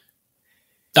 Connor.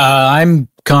 I'm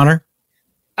Connor.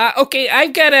 Okay,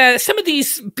 I've got some of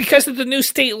these, because of the new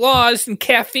state laws and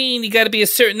caffeine, you got to be a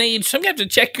certain age, so I'm going to have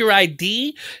to check your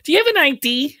ID. Do you have an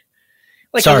ID?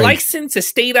 Like a license, a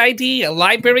state ID, a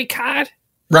library card?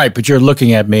 Right, but you're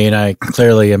looking at me, and I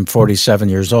clearly am 47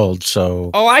 years old, so...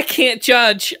 Oh, I can't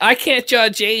judge. I can't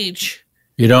judge age.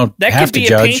 You don't that have to judge.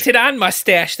 That could be a painted-on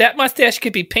mustache. That mustache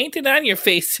could be painted on your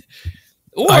face.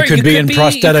 Or I could be in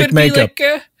prosthetic makeup.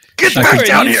 Get back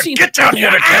down here. Get down here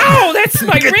again. Ow, that's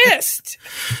my wrist.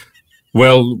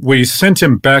 Well, we sent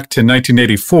him back to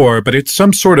 1984, but it's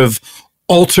some sort of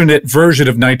alternate version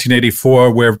of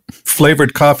 1984 where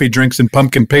flavored coffee drinks and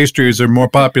pumpkin pastries are more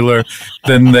popular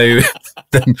than they're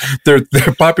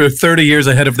popular 30 years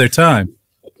ahead of their time.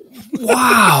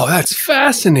 Wow, that's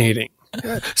fascinating.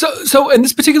 So in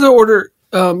this particular order,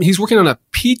 he's working on a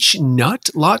peach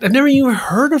nut lot. I've never even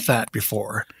heard of that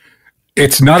before.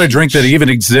 It's not a drink that even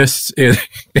exists in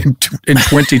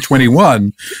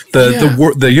 2021,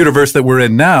 the universe that we're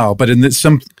in now. But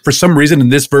for some reason, in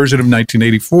this version of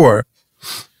 1984,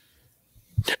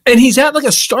 and he's at like a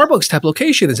Starbucks type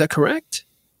location. Is that correct?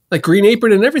 Like Green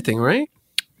Apron and everything, right?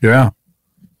 Yeah.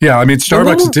 I mean,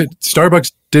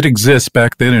 Starbucks did exist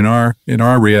back then in our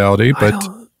reality, but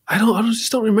I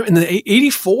just don't remember. In the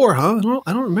 84, huh?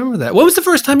 I don't remember that. When was the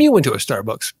first time you went to a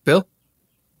Starbucks, Bill?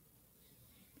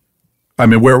 I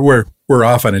mean, we're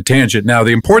off on a tangent now.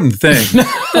 The important thing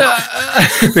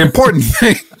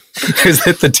is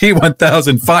that the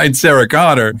T-1000 finds Sarah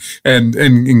Connor and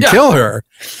kill her.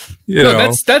 You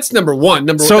know, that's number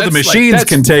one. So the machines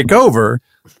can take over.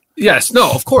 Yes,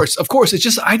 no, of course.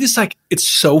 It's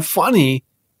so funny.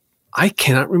 I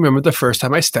cannot remember the first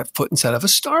time I stepped foot inside of a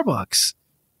Starbucks.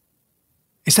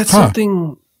 Is that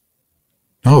something?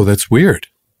 Oh, that's weird.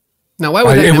 Now, why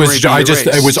would that memory be erased?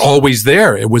 It was always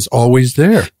there. It was always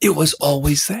there. It was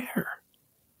always there.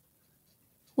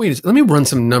 Wait, let me run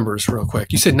some numbers real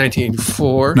quick. You said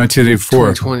 1984.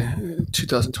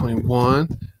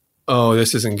 2021. Oh,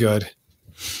 this isn't good.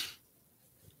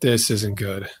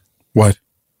 What?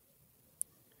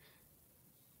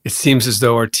 It seems as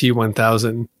though our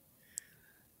T-1000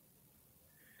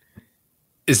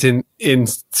 is in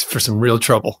for some real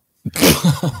trouble.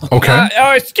 Okay.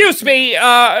 Excuse me.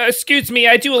 I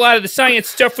do a lot of the science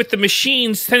stuff with the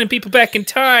machines, sending people back in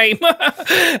time.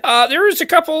 There was a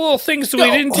couple little things that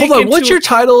we didn't take into. Hold on. What's your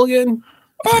title again?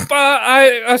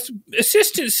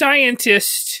 Assistant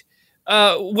scientist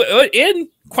in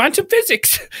quantum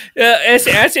physics,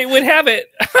 as it would have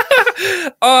it.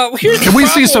 Can we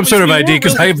see some sort of ID?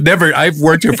 Because I've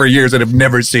worked here for years and have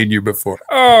never seen you before.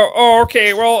 Oh,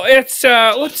 okay. Well, it's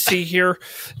let's see here.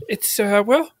 It's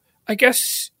I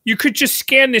guess you could just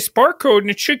scan this barcode and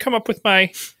it should come up with my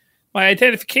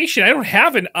identification. I don't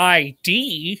have an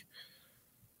ID.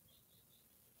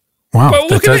 Wow.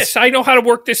 But look at this. I know how to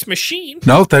work this machine.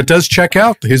 No, that does check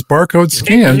out. His barcode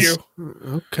scans. Thank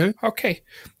you. Okay.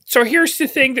 So here's the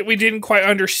thing that we didn't quite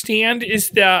understand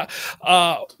is that,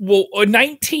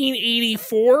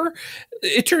 1984,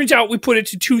 it turns out we put it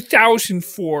to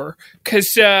 2004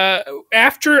 because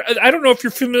after, I don't know if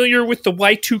you're familiar with the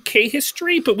Y2K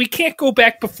history, but we can't go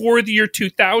back before the year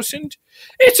 2000.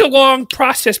 It's a long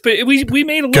process, but we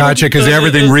made a little. Gotcha, because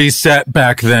everything reset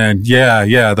back then.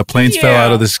 Yeah. The planes fell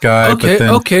out of the sky. Okay.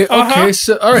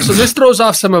 So, all right. So this throws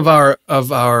off some of our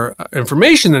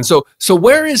information. Then, so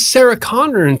where is Sarah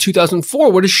Connor in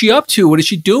 2004? What is she up to? What is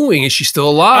she doing? Is she still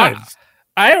alive?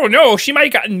 I don't know. She might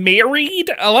have gotten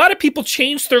married. A lot of people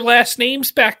changed their last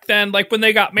names back then. Like when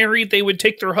they got married, they would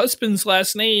take their husband's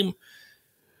last name.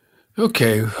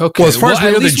 Okay. Well, as far as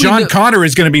we know, that John Connor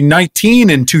is going to be 19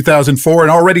 in 2004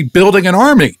 and already building an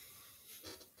army.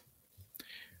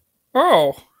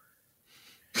 Oh.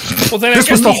 Well, then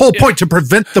this was the whole point, to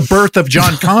prevent the birth of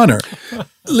John Connor.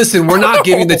 Listen, we're not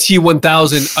giving the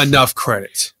T-1000 enough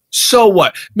credit. So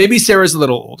what? Maybe Sarah's a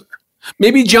little older.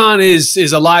 Maybe John is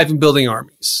alive and building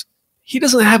armies. He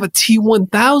doesn't have a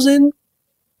T1000.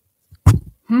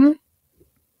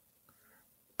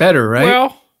 Better, right?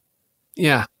 Well,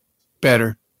 yeah,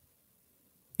 better.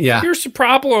 Yeah. Here's the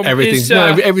problem. Everything's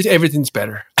everything's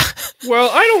better. Well,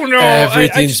 I don't know.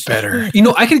 Everything's better. You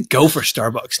know, I could go for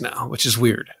Starbucks now, which is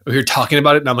weird. We're here talking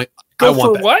about it, and I'm like, I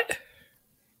want that. What?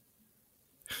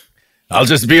 I'll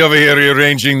just be over here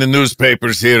rearranging the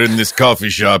newspapers here in this coffee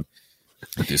shop.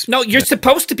 No, you're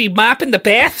supposed to be mopping the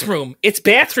bathroom. It's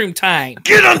bathroom time.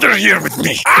 Get under here with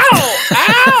me. Ow!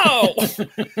 Ow!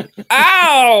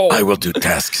 Ow! I will do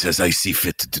tasks as I see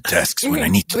fit to do tasks when I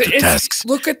need to do tasks.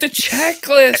 Look at the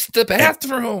checklist, the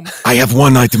bathroom. I have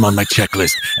one item on my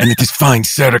checklist, and it is find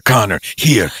Sarah Connor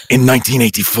here in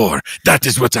 1984. That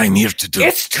is what I'm here to do.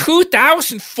 It's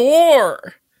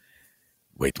 2004.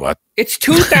 Wait, what? It's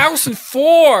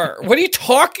 2004. What are you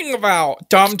talking about,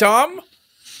 dum-dum?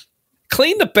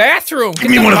 Clean the bathroom.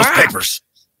 Give me one of those papers.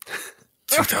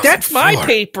 That's my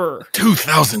paper.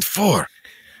 2004.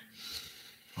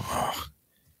 Oh.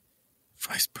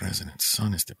 Vice President's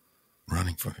son is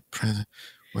running for the president.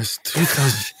 Where's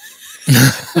 2000?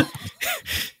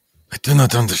 I do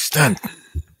not understand.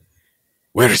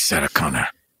 Where is Sarah Connor?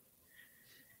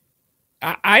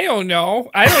 I don't know.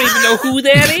 I don't even know who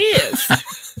that is.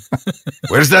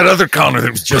 Where's that other Connor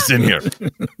that was just in here?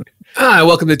 Hi,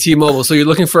 welcome to T-Mobile. So you're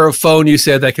looking for a phone, you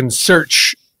said, that can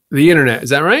search the internet. Is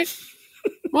that right?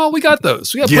 Well, we got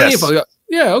those. We got plenty of phones.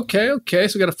 Yeah, okay.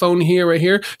 So we got a phone here, right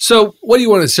here. So what do you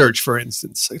want to search, for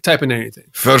instance? Like, type in anything.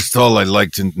 First of all, I'd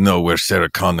like to know where Sarah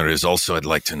Connor is. Also, I'd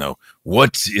like to know,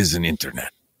 what is an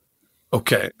internet?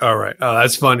 Okay, all right. Oh,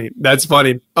 that's funny.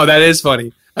 Oh, that is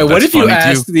funny. What if you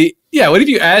asked what if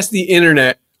you asked the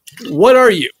internet, what are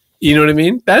you? You know what I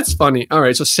mean? That's funny. All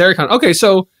right, so Sarah Connor. Okay,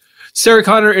 so Sarah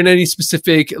Connor in any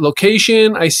specific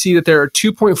location. I see that there are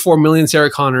 2.4 million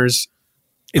Sarah Connors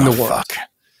in the world. Fuck.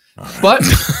 Right. But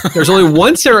there's only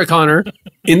one Sarah Connor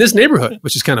in this neighborhood,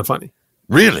 which is kind of funny.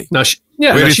 Really? Now,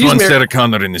 where is one Sarah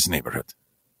Connor in this neighborhood?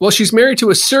 Well, she's married to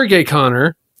a Sergey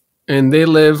Connor, and they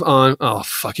live on. Oh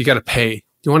fuck! You got to pay.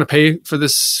 Do you want to pay for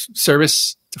this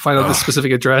service to find out the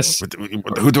specific address?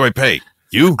 Who do I pay?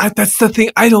 You? That's the thing.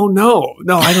 I don't know.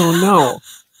 No, I don't know.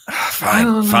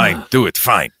 Fine. Do it.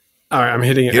 Fine. All right, I'm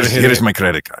hitting it. Here's my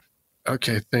credit card.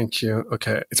 Okay, thank you.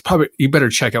 Okay, it's probably, you better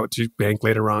check out your bank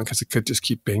later on because it could just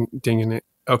keep dinging it.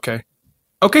 Okay,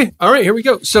 all right, here we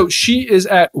go. So she is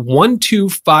at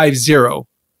 1250.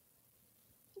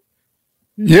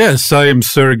 Yes, I am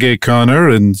Sergey Connor,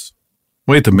 and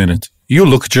wait a minute, you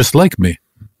look just like me.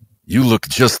 You look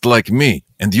just like me,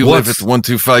 and you live at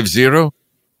 1250?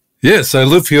 Yes, I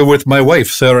live here with my wife,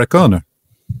 Sarah Connor.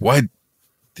 Why?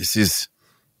 This is...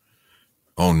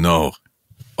 Oh, no.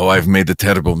 Oh, I've made a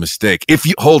terrible mistake.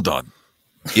 Hold on.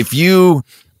 If you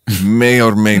may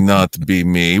or may not be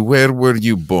me, where were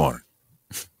you born?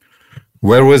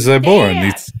 Where was I born?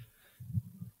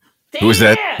 Who is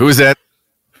that? Who is that?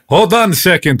 Hold on a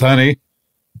second, honey.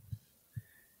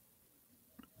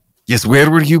 Yes, where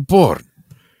were you born?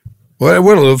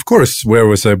 Well, of course, where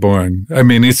was I born? I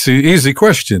mean, it's an easy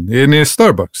question. In a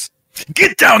Starbucks.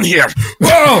 Get down here!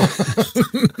 Whoa!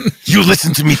 You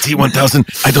listen to me,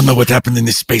 T-1000. I don't know what happened in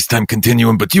this space-time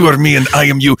continuum, but you are me and I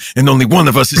am you, and only one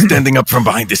of us is standing up from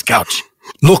behind this couch.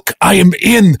 Look, I am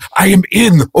in,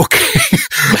 okay?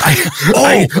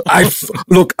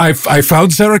 I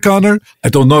found Sarah Connor. I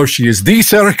don't know if she is the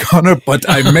Sarah Connor, but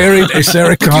I married a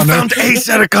Sarah Connor. You found a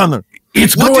Sarah Connor.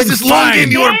 It's what going is this fine. long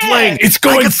game you are playing? It's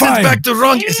going fine. I back to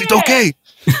wrong. Is it okay?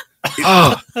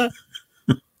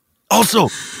 Also,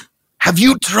 have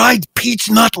you tried peach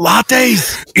nut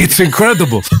lattes? It's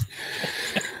incredible.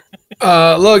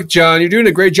 Look, John, you're doing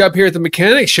a great job here at the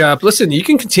mechanic shop. Listen, you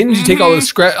can continue to take all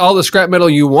the scrap metal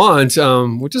you want.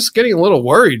 We're just getting a little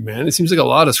worried, man. It seems like a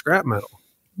lot of scrap metal.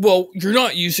 Well, you're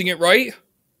not using it, right?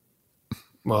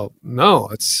 Well, no.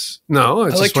 I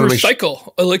like to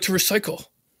recycle. I like to recycle.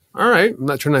 All right. I'm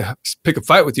not trying to pick a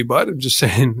fight with you, bud. I'm just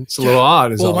saying it's a little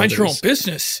odd. Well, mind your own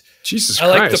business. Jesus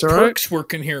Christ. I like the perks right?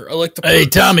 working here. I like the perks. Hey,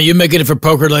 Tommy, you making it for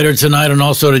poker later tonight? And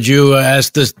also, did you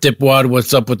ask this dipwad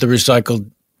what's up with the recycled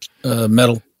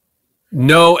metal?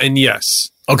 No and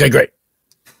yes. Okay, great.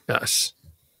 Yes.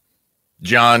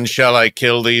 John, shall I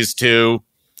kill these two?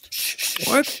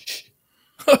 What?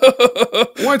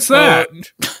 What's that?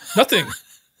 Nothing.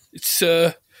 It's,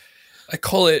 I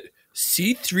call it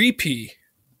C3P.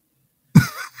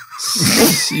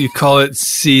 You call it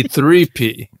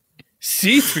C3P.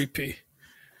 C3P.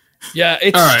 Yeah,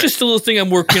 it's just a little thing I'm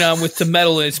working on with the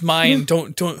metal. It's mine.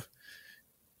 Don't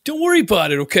worry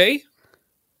about it, okay?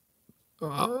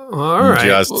 All right.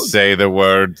 Just say the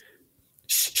word.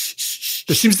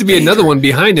 There seems to be another one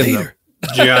behind him, though.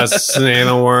 Just saying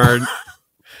a word.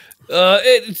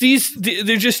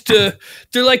 They're just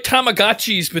they're like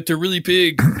Tamagotchis, but they're really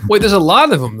big. Wait, there's a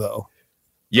lot of them though.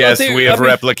 Yes, we have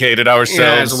replicated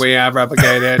ourselves. Yes, we have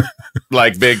replicated.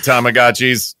 Like big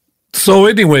Tamagotchis. So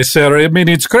anyway, Sarah, I mean,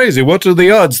 it's crazy. What are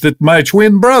the odds that my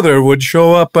twin brother would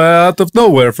show up out of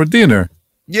nowhere for dinner?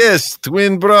 Yes,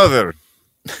 twin brother.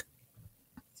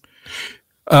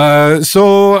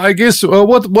 So I guess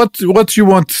what you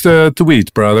want to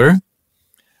eat, brother?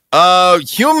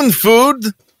 Human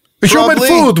food. Human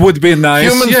food would be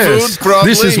nice. Human yes. food, probably.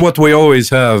 This is what we always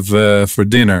have for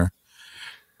dinner.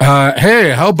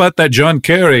 Hey, how about that John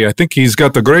Kerry? I think he's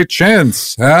got a great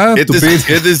chance.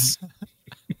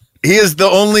 He is the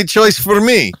only choice for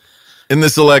me in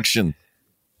this election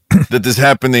that is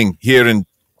happening here in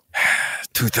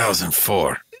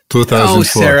 2004. 2004. Oh,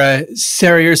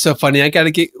 Sarah, you're so funny. I got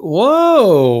to get.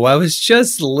 Whoa! I was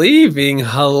just leaving.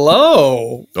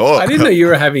 Hello. Oh, I didn't know you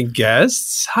were having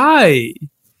guests. Hi.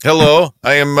 Hello.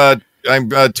 I'm a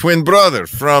twin brother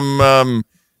from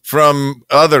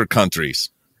other countries.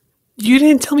 You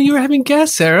didn't tell me you were having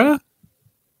guests, Sarah.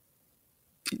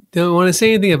 Don't want to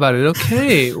say anything about it.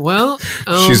 Okay. Well,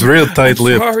 she's real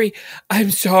tight-lipped.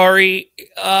 I'm sorry.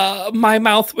 My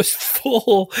mouth was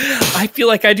full. I feel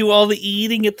like I do all the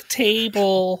eating at the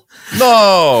table.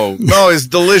 No, it's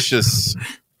delicious.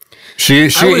 She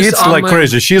eats like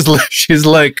crazy. She's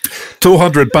like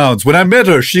 200 pounds. When I met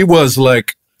her, she was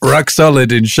like rock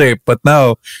solid in shape, but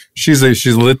now she's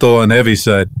a little on heavy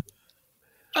side.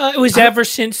 It was ever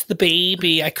since the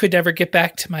baby. I could never get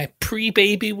back to my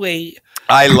pre-baby weight.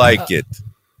 I like it.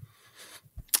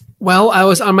 Well, I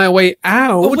was on my way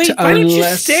out. Oh, wait, why didn't you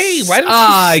stay? Why didn't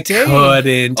I you stay?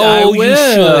 couldn't. Oh, I you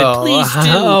should. Please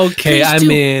do. Okay, Please I'm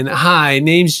do. in. Hi,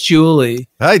 name's Julie.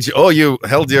 Hi. Oh, you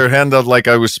held your hand out like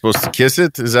I was supposed to kiss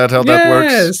it? Is that how that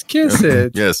works? Yes, kiss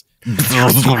it. Yes.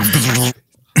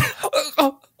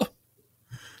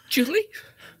 Julie?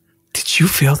 Did you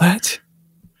feel that?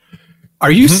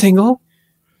 Are you single?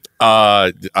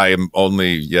 I am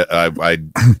only. Yeah. I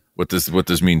what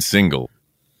does mean single?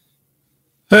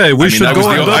 Hey, we should go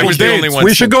on double date.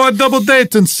 We should go on double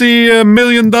date and see $1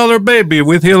 Million Baby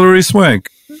with Hilary Swank.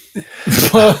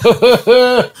 Sure,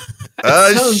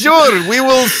 we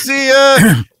will see.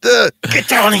 Get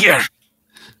down here.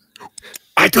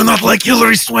 I do not like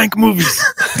Hilary Swank movies.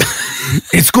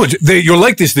 It's good. You're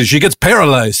like this. She gets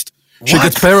paralyzed. She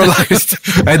gets paralyzed,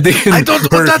 and then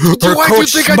her coach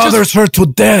smothers her to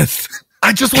death.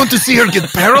 I just want to see her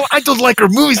get paralyzed. I don't like her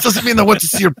movies. Doesn't mean I want to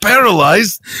see her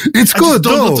paralyzed. It's good. I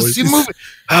don't want to see movies.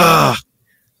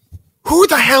 Who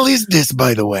the hell is this,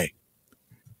 by the way?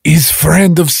 He's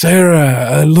friend of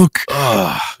Sarah. Look,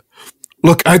 I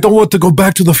don't want to go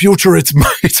back to the future.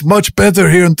 It's much better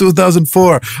here in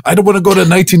 2004. I don't want to go to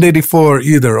 1984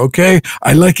 either. Okay,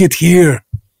 I like it here.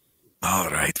 All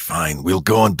right, fine. We'll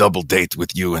go on double date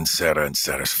with you and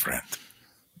Sarah's friend.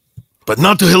 But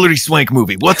not to Hilary Swank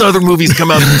movie. What other movies come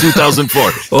out in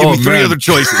 2004? Give me three other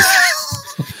choices.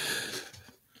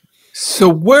 So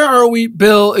where are we,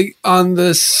 Bill, on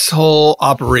this whole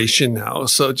operation now?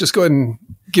 So just go ahead and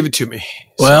give it to me.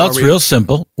 Well, it's real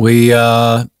simple. We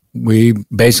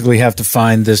basically have to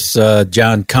find this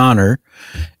John Connor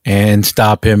and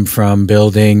stop him from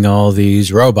building all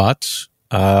these robots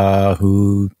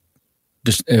who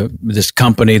this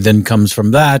company then comes from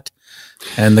that,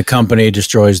 and the company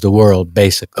destroys the world,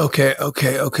 basically. Okay.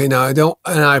 Now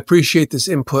I appreciate this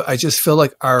input. I just feel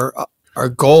like our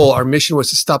goal, our mission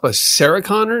was to stop a Sarah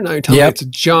Connor. Now you're telling me it's a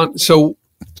John. So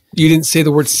you didn't say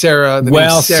the word Sarah.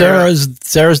 Well, Sarah's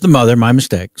the mother. My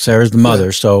mistake. Sarah's the mother.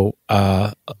 Yeah. So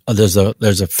there's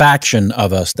a faction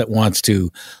of us that wants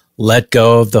to let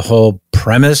go of the whole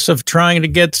premise of trying to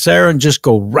get Sarah and just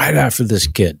go right after this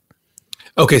kid.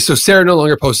 Okay, so Sarah no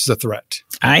longer poses a threat.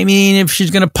 I mean, if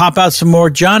she's going to pop out some more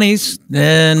Johnnies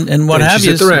and what have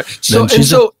you, she's a threat. So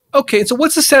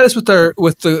what's the status with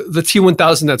the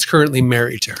T-1000 that's currently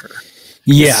married to her?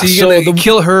 Yeah, so you're going to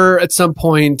kill her at some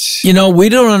point. You know, we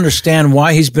don't understand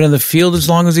why he's been in the field as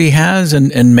long as he has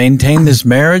and maintained this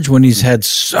marriage when he's had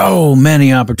so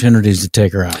many opportunities to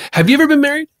take her out. Have you ever been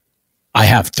married? I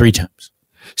have 3 times.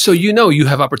 So you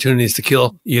have opportunities to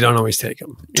kill. You don't always take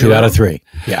them. 2 out of 3.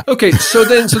 Yeah. Okay. So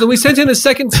then we sent in a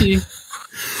second T.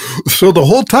 So the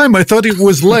whole time I thought it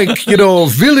was like,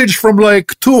 village from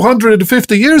like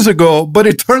 250 years ago, but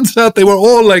it turns out they were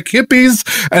all like hippies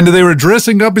and they were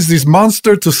dressing up as these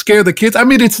monsters to scare the kids. I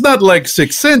mean, it's not like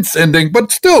Sixth Sense ending,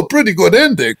 but still pretty good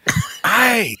ending.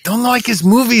 I don't like his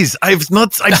movies. I've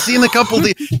seen a couple.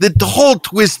 The whole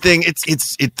twist thing.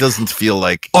 It doesn't feel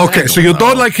like. Okay, so you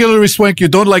don't like Hilary Swank. You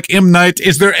don't like M. Night.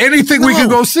 Is there anything we can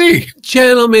go see?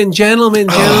 Gentlemen.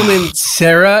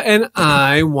 Sarah and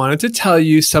I wanted to tell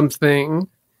you something.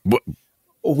 What?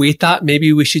 We thought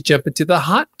maybe we should jump into the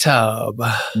hot tub.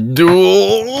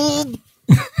 Dude.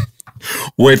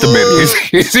 Wait a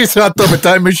minute. Is this hot tub a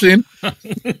time machine?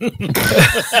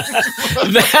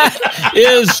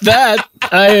 that.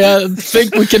 I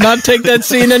think we cannot take that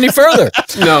scene any further.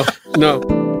 No.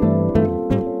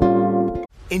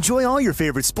 Enjoy all your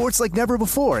favorite sports like never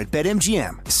before at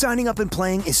BetMGM. Signing up and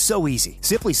playing is so easy.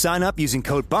 Simply sign up using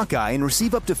code Buckeye and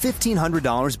receive up to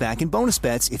 $1,500 back in bonus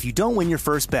bets if you don't win your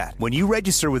first bet. When you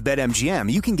register with BetMGM,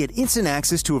 you can get instant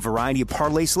access to a variety of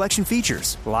parlay selection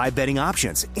features, live betting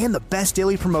options, and the best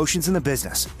daily promotions in the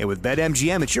business. And with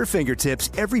BetMGM at your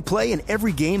fingertips, every play and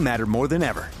every game matter more than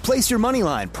ever. Place your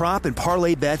moneyline, prop, and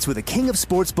parlay bets with the king of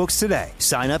sportsbooks today.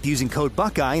 Sign up using code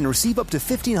Buckeye and receive up to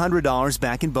 $1,500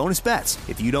 back in bonus bets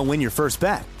if you don't win your first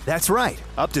bet. That's right,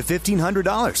 up to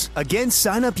 $1,500. Again,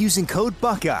 sign up using code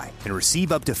Buckeye and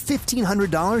receive up to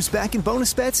 $1,500 back in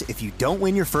bonus bets if you don't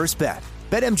win your first bet.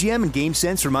 BetMGM and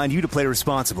GameSense remind you to play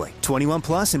responsibly. 21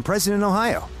 plus and present in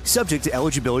Ohio. Subject to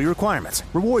eligibility requirements.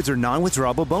 Rewards are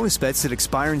non-withdrawable bonus bets that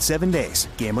expire in 7 days.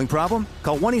 Gambling problem?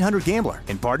 Call 1-800-GAMBLER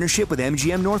in partnership with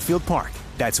MGM Northfield Park.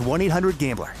 That's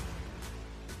 1-800-GAMBLER.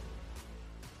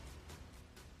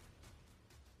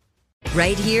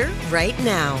 Right here, right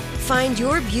now. Find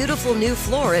your beautiful new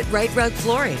floor at Right Rug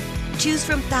Flooring. Choose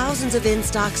from thousands of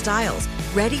in-stock styles,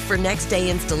 ready for next day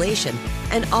installation,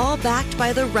 and all backed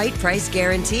by the right price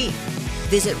guarantee.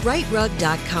 Visit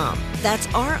rightrug.com. That's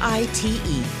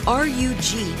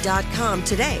RITERUG.com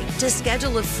today to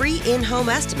schedule a free in-home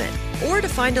estimate or to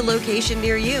find a location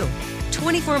near you.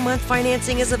 24-month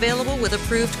financing is available with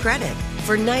approved credit.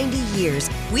 For 90 years,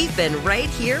 we've been right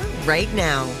here, right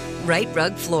now. Right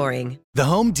Rug Flooring. The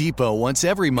Home Depot wants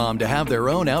every mom to have their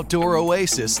own outdoor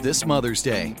oasis this Mother's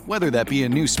Day, whether that be a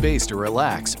new space to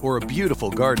relax or a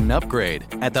beautiful garden upgrade.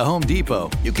 At the Home Depot,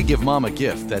 you could give mom a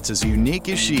gift that's as unique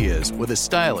as she is, with a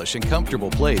stylish and comfortable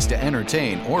place to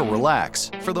entertain or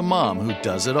relax for the mom who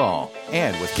does it all.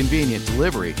 And with convenient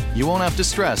delivery, you won't have to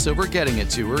stress over getting it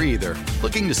to her either.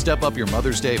 Looking to step up your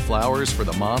Mother's Day flowers for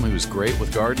the mom who's great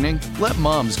with gardening? Let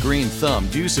Mom's Green Thumb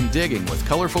do some digging with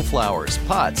colorful flowers,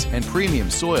 pots, and premium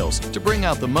soils to bring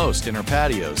out the most in her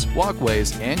patios,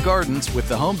 walkways, and gardens with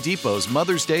the Home Depot's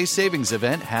Mother's Day Savings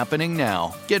Event happening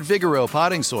now. Get Vigoro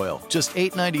potting soil, just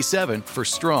 $8.97 for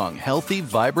strong, healthy,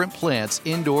 vibrant plants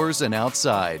indoors and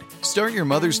outside. Start your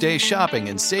Mother's Day shopping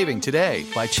and saving today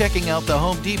by checking out the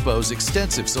Home Depot's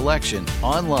extensive selection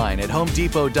online at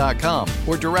HomeDepot.com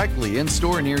or directly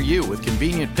in-store near you with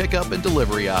convenient pickup and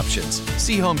delivery options.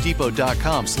 See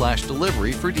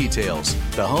HomeDepot.com/delivery for details.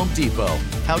 The Home Depot.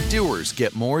 How doers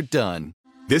get more done.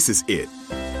 This is it.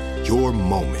 Your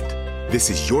moment. This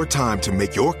is your time to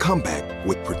make your comeback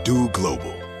with Purdue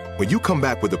Global. When you come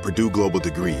back with a Purdue Global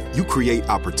degree, you create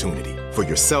opportunity for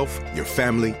yourself, your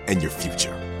family, and your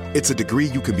future. It's a degree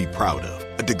you can be proud of,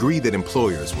 a degree that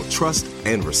employers will trust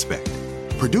and respect.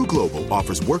 Purdue Global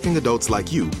offers working adults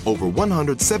like you over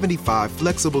 175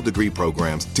 flexible degree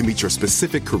programs to meet your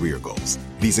specific career goals.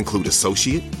 These include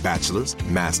associate, bachelor's,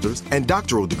 master's, and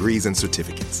doctoral degrees and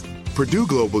certificates. Purdue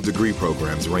Global degree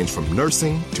programs range from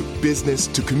nursing to business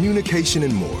to communication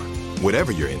and more.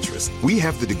 Whatever your interest, we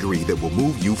have the degree that will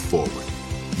move you forward.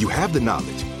 You have the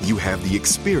knowledge, you have the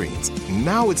experience.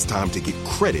 Now it's time to get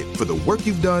credit for the work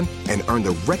you've done and earn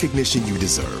the recognition you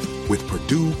deserve with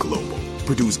Purdue Global,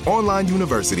 Purdue's online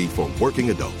university for working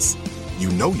adults.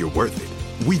 You know you're worth it.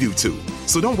 We do too.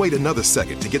 So don't wait another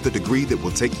second to get the degree that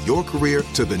will take your career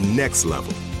to the next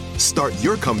level. Start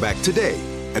your comeback today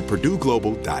at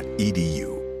purdueglobal.edu.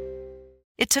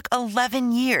 It took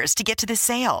 11 years to get to this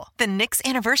sale. The Knix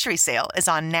Anniversary Sale is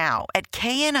on now at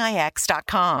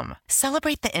knix.com.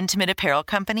 Celebrate the intimate apparel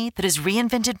company that has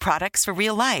reinvented products for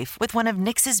real life with one of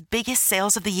Knix's biggest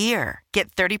sales of the year.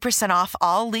 Get 30% off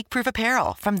all leak-proof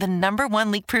apparel from the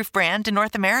 #1 leak-proof brand in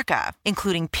North America,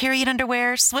 including period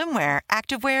underwear, swimwear,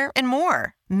 activewear, and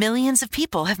more. Millions of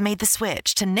people have made the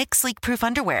switch to Knix leak-proof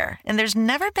underwear, and there's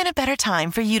never been a better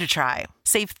time for you to try.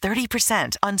 Save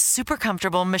 30% on super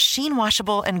comfortable, machine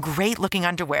washable, and great looking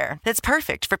underwear that's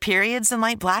perfect for periods and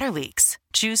light bladder leaks.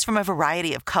 Choose from a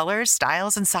variety of colors,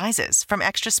 styles, and sizes, from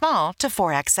extra small to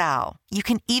 4XL. You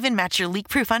can even match your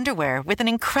leak-proof underwear with an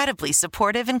incredibly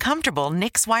supportive and comfortable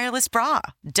Knix wireless bra.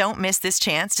 Don't miss this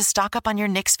chance to stock up on your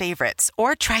Knix favorites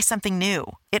or try something new.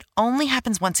 It only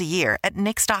happens once a year at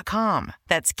Knix.com.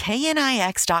 That's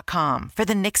KNIX.com for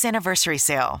the Knix anniversary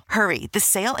sale. Hurry, the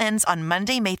sale ends on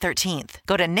Monday, May 13th.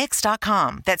 Go to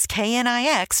Knix.com. That's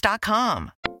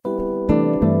KNIX.com.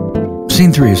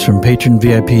 Scene 3 is from patron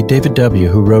VIP David W.,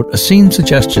 who wrote a scene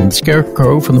suggestion.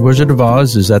 Scarecrow from The Wizard of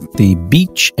Oz is at the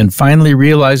beach and finally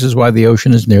realizes why the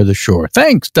ocean is near the shore.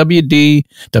 Thanks, David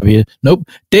W.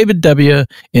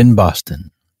 in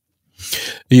Boston.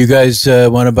 You guys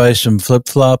want to buy some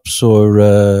flip-flops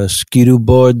or skidoo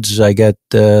boards? I got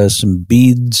some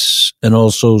beads and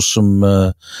also some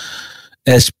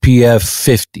SPF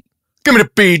 50. Give me the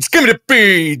beads. Give me the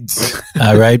beads.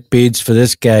 All right, beads for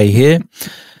this guy here.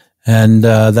 And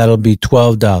that'll be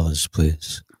 $12,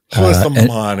 please. Who's the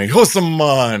money? Who's the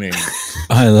money?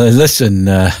 Listen,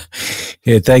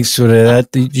 yeah, thanks for that.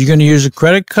 You going to use a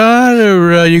credit card,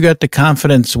 or you got the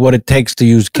confidence what it takes to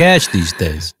use cash these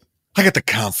days? I got the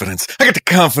confidence. See? I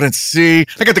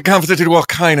got the confidence to do all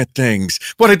kind of things.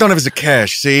 What I don't have is the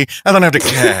cash, see? I don't have the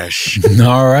cash.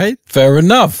 All right, fair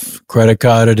enough. Credit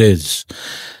card it is.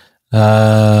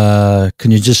 Can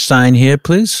you just sign here,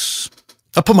 please?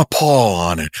 I put my paw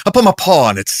on it.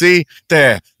 See?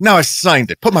 There. Now I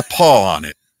signed it. Put my paw on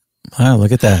it. Wow,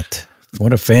 look at that.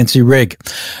 What a fancy rig.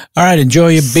 All right,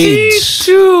 enjoy your beads.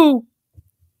 C2.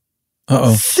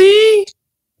 Uh-oh.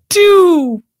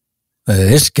 C2.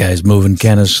 This guy's moving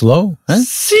kind of slow, huh?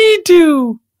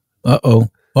 C2. Uh-oh.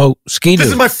 Oh, Skidoo. This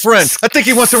is my friend. I think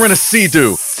he wants to rent a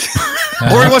Sea-Doo.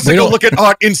 Or he wants to go look at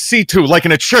art in situ, like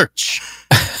in a church.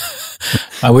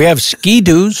 We have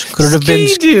ski-doos. Could have been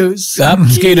Skidoo.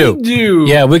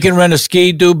 Yeah, we can rent a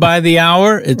ski-doo by the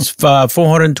hour. It's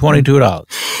 $422.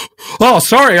 Oh,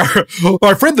 sorry.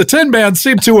 Our friend the Tin Man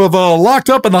seemed to have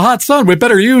locked up in the hot sun. We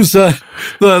better use the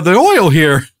oil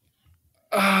here.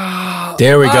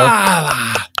 There we go.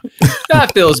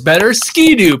 That feels better.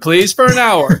 Skidoo, please, for an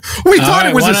hour. We thought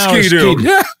it was a skidoo.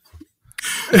 Yeah.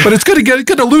 But it's good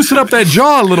to loosen up that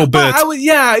jaw a little bit.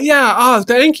 Yeah. Oh,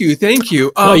 thank you.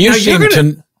 Well, you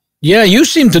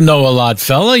seem to know a lot,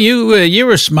 fella.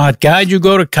 You're a smart guy. You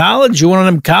go to college. You're one of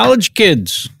them college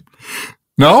kids.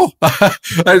 No,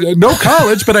 no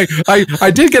college, but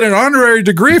I did get an honorary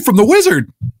degree from the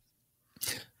Wizard.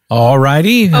 All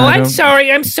righty. Oh, I'm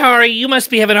sorry. You must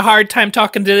be having a hard time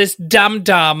talking to this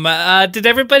dum-dum. Did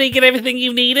everybody get everything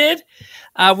you needed?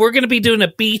 We're going to be doing a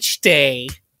beach day.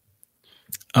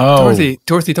 Oh,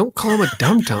 Dorothy, don't call him a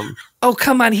dum-dum. Oh,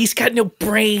 come on. He's got no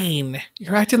brain.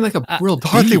 You're acting like a real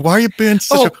Dorothy, why are you being a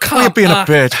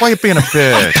bitch? Why are you being a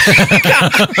bitch?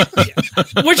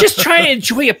 We're just trying to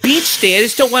enjoy a beach day. I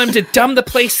just don't want him to dumb the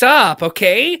place up,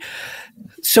 okay?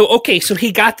 So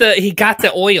he got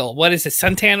the oil. What is it?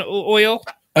 Suntan oil?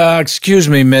 Excuse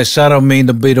me, miss. I don't mean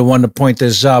to be the one to point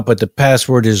this out, but the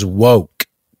password is woke.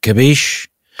 Capiche?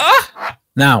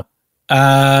 Now,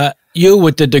 you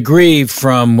with the degree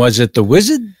from, was it the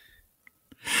Wizard?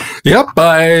 Yep,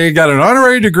 I got an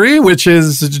honorary degree, which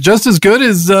is just as good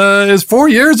as 4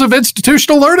 years of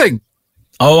institutional learning.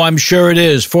 Oh, I'm sure it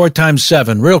is. 4 times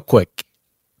 7, real quick.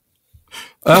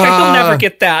 I'll never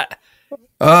get that.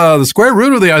 The square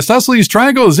root of the isosceles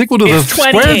triangle is equal to the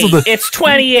squares of the... It's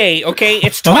 28, okay?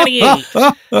 It's 28.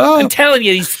 I'm telling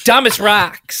you, he's dumb as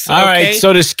rocks. All right,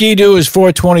 so the skidoo is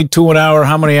 $4.22 an hour.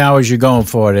 How many hours you going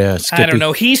for there, Skippy? I don't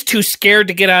know. He's too scared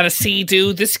to get on a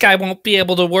Sea-Doo. This guy won't be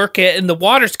able to work it, and the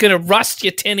water's going to rust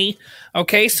you, Tinny.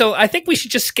 Okay, so I think we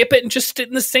should just skip it and just sit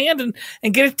in the sand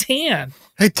and get a tan.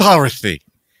 Hey, Dorothy.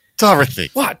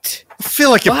 What? I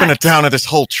feel like you've been down to this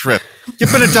whole trip.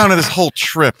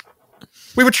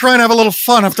 We were trying to have a little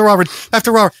fun after our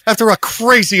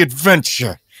crazy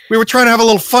adventure. We come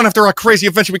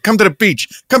to the beach,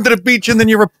 and then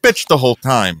you're a bitch the whole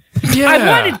time. Yeah. I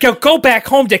wanted to go back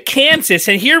home to Kansas,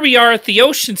 and here we are at the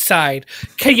ocean side.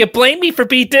 Can you blame me for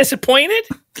being disappointed?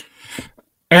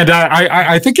 And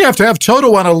I think you have to have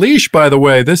Toto on a leash. By the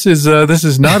way, this is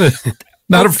not a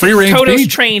free range. Toto's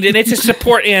beach. trained, and it's a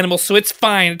support animal, so it's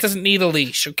fine. It doesn't need a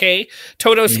leash. Okay,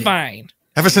 Toto's fine.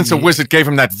 Ever since the Wizard gave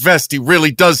him that vest, he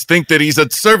really does think that he's a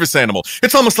service animal.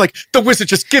 It's almost like the Wizard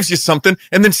just gives you something,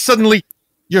 and then suddenly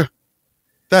you're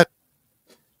that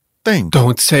thing.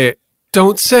 Don't say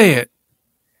it.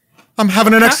 I'm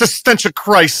having an existential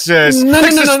crisis.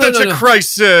 No.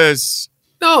 Crisis.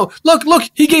 No, look,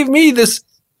 he gave me this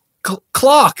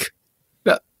clock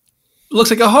that looks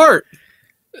like a heart.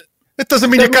 It doesn't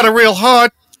mean you got a real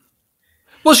heart.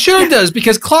 Well, sure it does,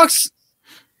 because clocks...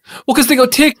 Well, because they go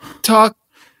tick-tock.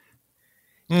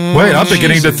 Wait, I'm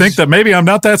beginning to think that maybe I'm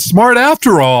not that smart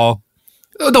after all.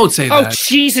 Oh, don't say that. Oh,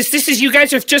 Jesus, this is you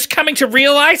guys are just coming to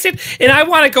realize it, and I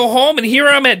want to go home, and here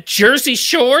I'm at Jersey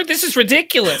Shore? This is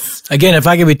ridiculous. Again, if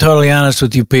I can be totally honest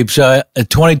with you, peeps,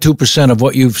 22% of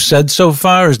what you've said so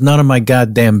far is none of my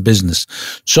goddamn business.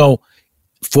 So,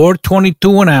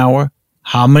 $4.22 an hour,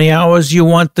 how many hours you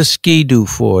want the ski-doo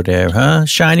for there, huh,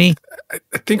 Shiny?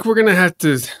 I think we're going to have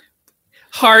to...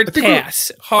 Hard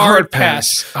pass. Hard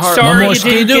pass. Sorry you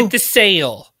didn't get the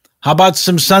sale. How about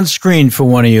some sunscreen for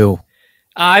one of you?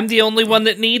 I'm the only one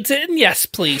that needs it, and yes,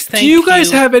 please. Thank you. Do you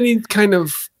guys have any kind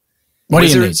of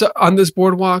wizards on this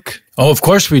boardwalk? Oh, of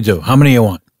course we do. How many you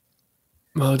want?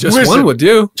 Well, just wizard. One would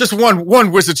do. Just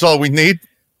one wizard's all we need.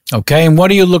 Okay, and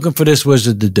what are you looking for this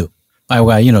wizard to do?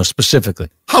 Specifically.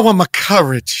 I want my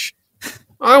courage.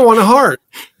 I want a heart.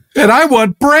 And I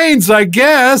want brains, I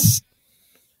guess.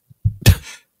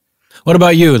 What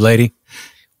about you, lady?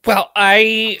 Well,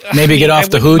 maybe get off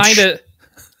the hooch.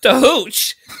 The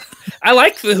hooch. I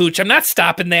like the hooch. I'm not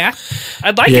stopping that.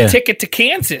 I'd like a ticket to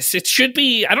Kansas. It should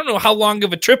be. I don't know how long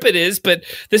of a trip it is, but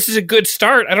this is a good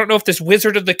start. I don't know if this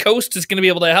Wizard of the Coast is going to be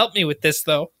able to help me with this,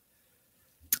 though.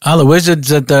 The wizards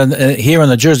here on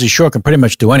the Jersey Shore can pretty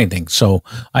much do anything. So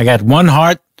I got one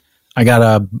heart, I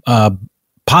got a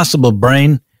possible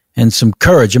brain, and some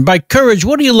courage. And by courage,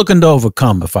 what are you looking to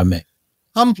overcome, if I may?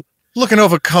 I'm looking to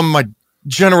overcome my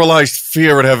generalized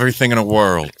fear at everything in the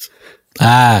world.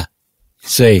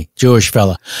 See, Jewish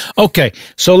fella. Okay,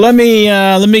 so let me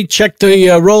check the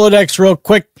Rolodex real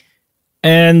quick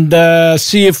and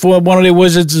see if one of the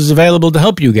wizards is available to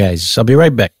help you guys. I'll be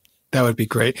right back. That would be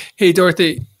great. Hey,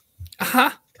 Dorothy.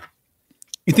 Uh-huh.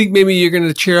 You think maybe you're going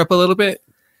to cheer up a little bit?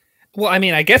 Well, I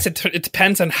mean, I guess it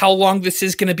depends on how long this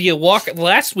is going to be a walk. The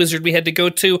last wizard we had to go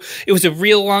to, it was a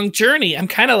real long journey. I'm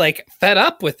kind of fed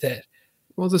up with it.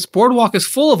 Well, this boardwalk is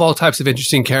full of all types of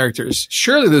interesting characters.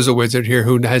 Surely there's a wizard here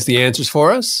who has the answers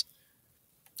for us.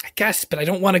 I guess, but I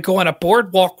don't want to go on a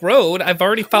boardwalk road. I've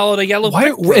already followed a yellow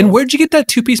brick road. And where'd you get that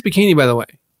two-piece bikini, by the way?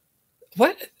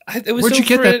 What? Where'd you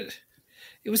get that?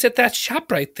 It was at that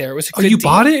shop right there. It was a good you deal.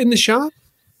 bought it in the shop?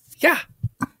 Yeah.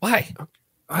 Why?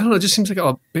 I don't know. It just seems like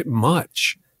a bit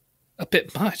much. A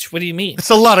bit much? What do you mean? It's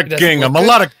a lot of gingham. A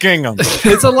lot of gingham.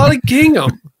 It's a lot of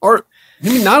gingham. Or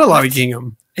maybe not a lot of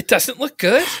gingham. It doesn't look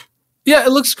good? Yeah,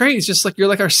 it looks great. It's just like you're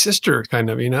like our sister, kind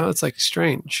of, It's like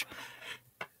strange.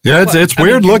 Yeah, it's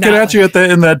weird looking at you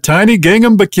in that tiny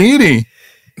gingham bikini.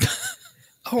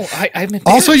 Oh, I'm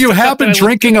also, you have been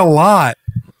drinking a lot.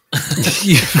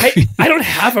 I don't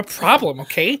have a problem,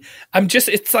 okay?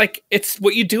 It's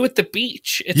what you do at the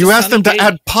beach. You asked them to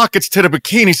add pockets to the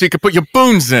bikini so you could put your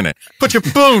boons in it. Put your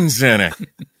boons in it.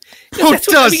 Who does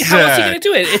that? How else are you going to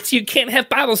do it? You can't have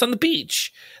bottles on the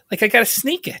beach. I got to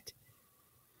sneak it.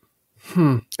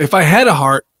 If I had a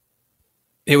heart,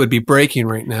 it would be breaking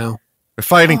right now.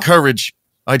 If I had courage,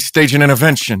 I'd stage an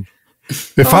intervention.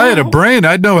 If I had a brain,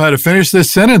 I'd know how to finish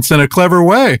this sentence in a clever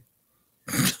way.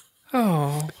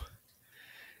 Oh.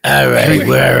 All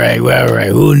right.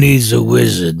 Who needs a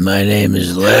wizard? My name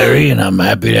is Larry, and I'm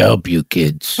happy to help you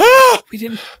kids. We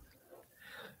didn't.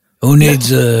 Who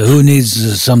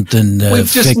needs something We've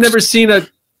just fixed? never seen a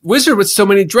wizard with so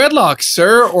many dreadlocks,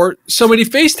 sir, or so many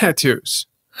face tattoos.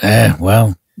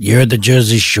 Well, you're at the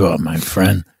Jersey Shore, my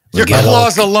friend. Your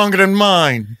claws are longer than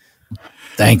mine.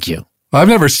 Thank you. I've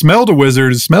never smelled a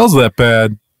wizard. It smells that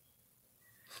bad.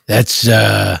 That's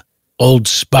Old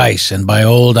Spice, and by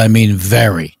old, I mean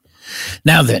very.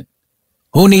 Now then,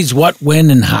 who needs what,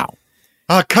 when, and how?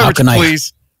 Courage,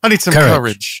 please. I need some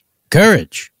courage.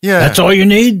 Courage? Yeah. That's all you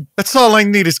need? That's all I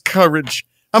need is courage.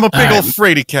 I'm a big old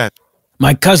fraidy cat.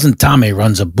 My cousin Tommy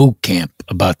runs a boot camp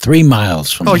about 3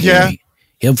 miles from here. Yeah?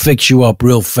 He'll fix you up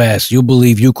real fast. You'll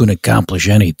believe you can accomplish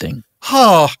anything.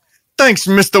 Oh, thanks,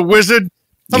 Mr. Wizard.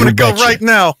 I'm going to go right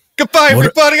now. Goodbye,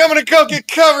 everybody. I'm going to go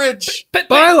get courage.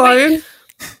 Bye, Lion.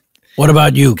 What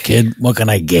about you, kid? What can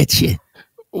I get you?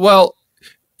 Well,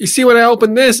 you see, when I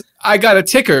opened this, I got a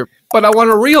ticker, but I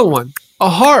want a real one. A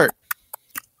heart.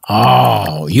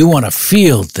 Oh, you want to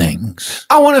feel things.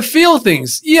 I want to feel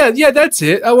things. Yeah, that's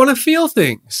it. I want to feel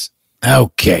things.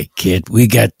 Okay, kid, we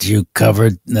got you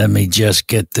covered. Let me just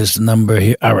get this number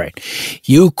here. All right.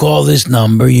 You call this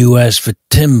number, you ask for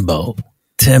Timbo.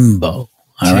 All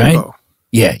right?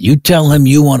 Yeah, you tell him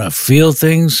you want to feel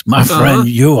things. My friend,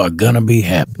 you are going to be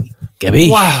happy. Gabby?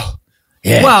 Wow.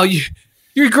 Yeah. Wow,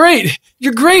 you're great.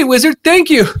 You're great, Wizard. Thank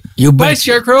you. Bye,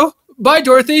 Scarecrow. Bye,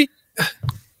 Dorothy.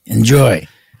 Enjoy.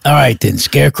 All right, then.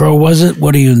 Scarecrow, was it?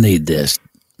 What do you need this?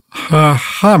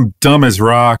 I'm dumb as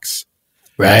rocks.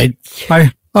 Right?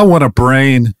 I want a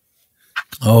brain.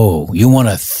 Oh, you want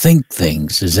to think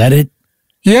things. Is that it?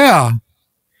 Yeah.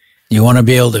 You want to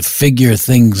be able to figure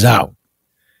things out.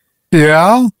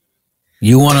 Yeah.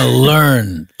 You want to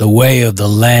learn the way of the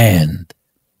land.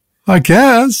 I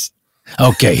guess.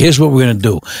 Okay, here's what we're going to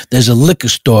do. There's a liquor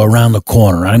store around the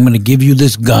corner. I'm going to give you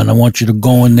this gun. I want you to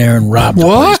go in there and rob the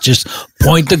place. Just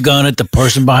point the gun at the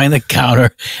person behind the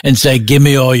counter and say, give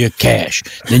me all your cash.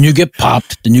 Then you get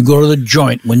popped. Then you go to the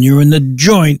joint. When you're in the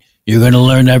joint, you're going to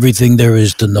learn everything there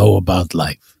is to know about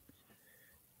life.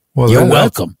 Well, you're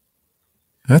welcome.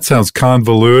 That sounds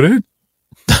convoluted.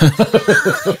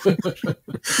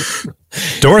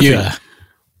 Dorothy. Yeah.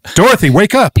 Dorothy,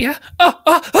 wake up. Yeah.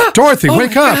 Dorothy,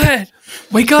 wake up. God.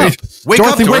 Wake up. Hey, Wake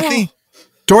Dorothy, up, Dorothy.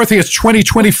 Dorothy, it's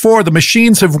 2024. The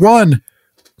machines have won.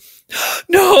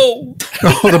 No.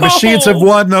 Oh, the machines have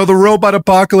won. No, the robot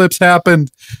apocalypse happened.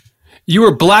 You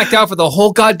were blacked out for the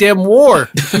whole goddamn war.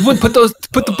 You wouldn't put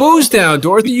the booze down,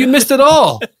 Dorothy. You missed it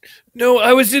all. No,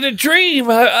 I was in a dream.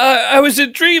 I was in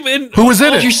a dream. And who was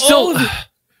in it? You're still...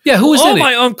 Yeah, who was in it? All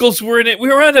my uncles were in it. We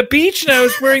were on a beach, and I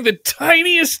was wearing the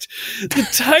tiniest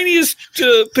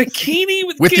bikini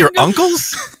with your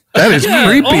uncles. That is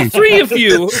creepy. All three of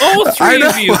you.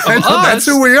 I know, that's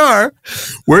who we are.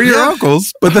 We're your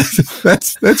uncles, but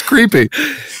that's creepy.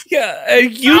 Yeah.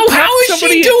 How is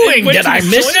she doing? Did I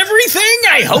miss everything?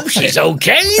 I hope she's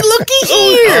okay. Looky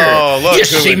here. You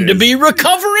seem to be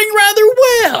recovering rather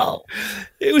well.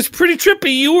 It was pretty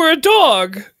trippy. You were a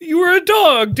dog.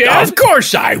 Dad. Of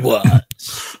course I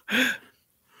was.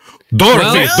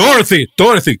 Dorothy,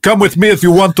 come with me if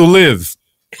you want to live.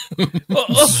 Through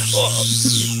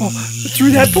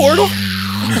that portal?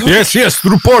 Yes,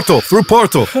 through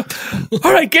portal.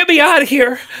 All right, get me out of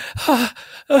here.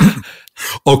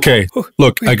 Okay,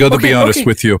 look, I got to be honest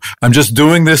with you. I'm just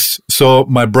doing this so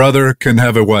my brother can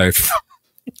have a wife.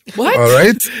 What? All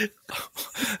right?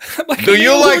 Do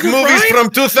you like movies from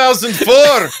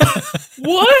 2004?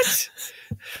 What?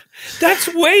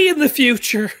 That's way in the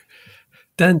future.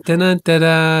 Dun, dun, dun, dun,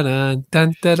 dun,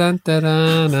 dun, dun, dun,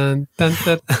 dun, dun, dun.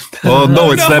 Oh,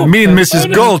 no, it's that mean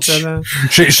Mrs. Gulch.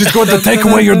 She's going to take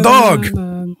away your dog.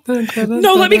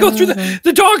 No, let me go through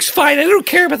the dog's fine. I don't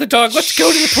care about the dog. Let's go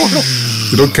to the portal.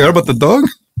 You don't care about the dog?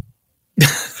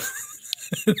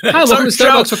 Hi, welcome to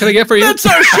Starbucks. What can I get for you? That's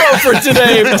our show for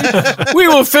today. We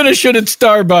will finish it at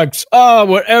Starbucks.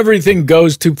 Where everything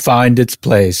goes to find its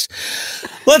place.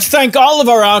 Let's thank all of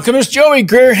our alchemists. Joey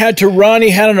Greer had to run. He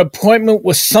had an appointment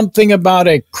with something about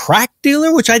a crack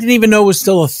dealer, which I didn't even know was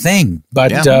still a thing.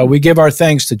 But we give our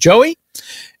thanks to Joey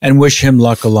and wish him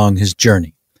luck along his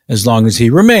journey, as long as he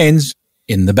remains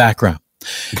in the background.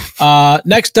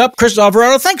 Next up, Chris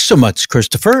Alvarado. Thanks so much,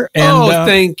 Christopher. And,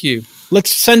 thank you.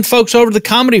 Let's send folks over to the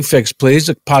Comedy Fix, please.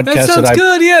 A podcast that sounds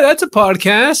good. Yeah, that's a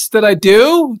podcast that I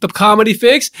do, the Comedy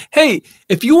Fix. Hey,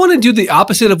 if you want to do the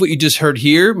opposite of what you just heard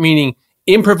here, meaning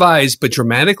improvise but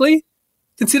dramatically,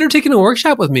 consider taking a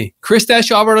workshop with me.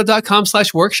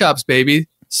 chris-alvarado.com/workshops, baby.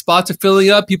 Spots are filling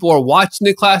up. People are watching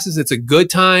the classes. It's a good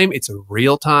time. It's a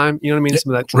real time. You know what I mean?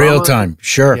 Some of that drama. Real time,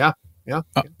 sure. Yeah.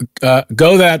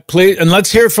 Go that, please. And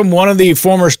let's hear from one of the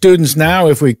former students now,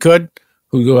 if we could,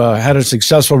 who had a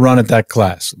successful run at that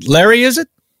class. Larry, is it?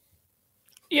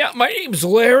 Yeah, my name's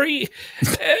Larry.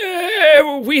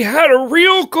 We had a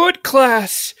real good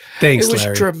class. Thanks, Larry. It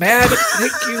was dramatic.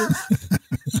 Thank you.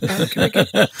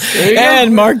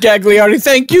 And Mark Gagliardi,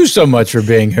 thank you so much for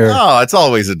being here. Oh, it's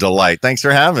always a delight. Thanks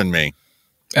for having me.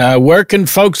 Where can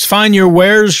folks find your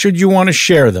wares should you want to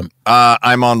share them?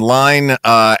 I'm online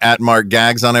at Mark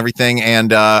Gags on everything.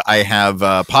 And I have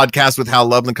a podcast with Hal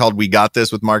Lublin called We Got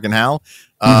This with Mark and Hal.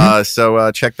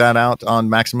 So check that out on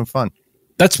Maximum Fun.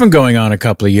 That's been going on a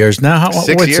couple of years now.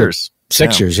 6 years.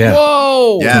 6 years, yeah.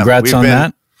 Whoa. Yeah, congrats on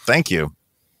that. Thank you.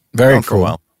 Very cool. For a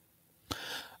while.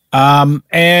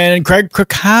 And Craig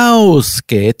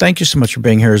Krakowski, thank you so much for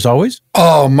being here as always.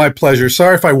 Oh, my pleasure.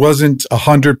 Sorry if I wasn't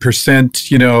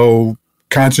 100%,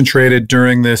 concentrated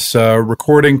during this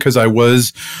recording because I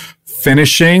was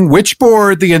finishing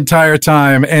Witchboard the entire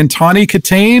time. And Tawny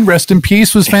Katane, rest in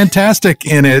peace, was fantastic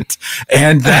in it.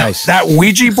 And that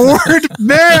Ouija board,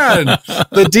 man,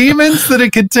 the demons that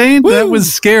it contained, that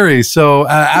was scary. So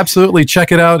absolutely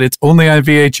check it out. It's only on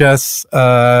VHS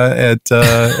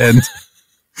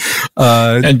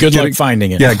and good luck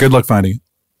finding it. Yeah, good luck finding it.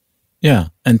 Yeah,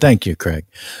 and thank you, Craig,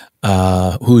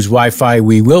 whose Wi-Fi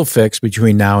we will fix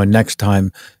between now and next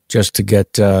time just to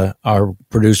get our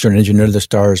producer and engineer of the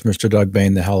stars, Mr. Doug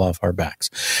Bain, the hell off our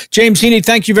backs. James Heaney,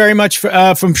 thank you very much from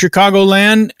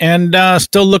Chicagoland, and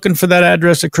still looking for that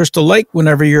address at Crystal Lake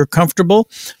whenever you're comfortable.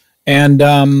 And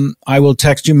I will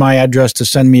text you my address to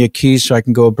send me a key so I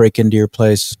can go break into your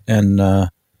place and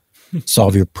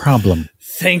solve your problem.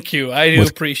 Thank you. I do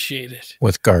appreciate it.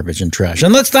 With garbage and trash.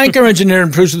 And let's thank our engineer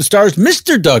and producer of the stars,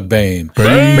 Mr. Doug Bain. The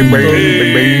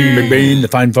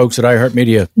fine folks at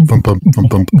iHeartMedia.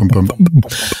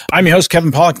 I'm your host,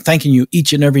 Kevin Pollak, thanking you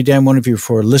each and every damn one of you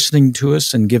for listening to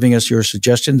us and giving us your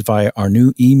suggestions via our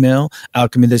new email,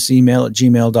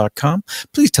 alchemythisemail@gmail.com.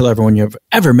 Please tell everyone you've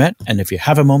ever met, and if you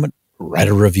have a moment, write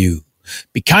a review.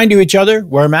 Be kind to each other,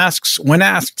 wear masks when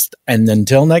asked, and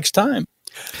until next time.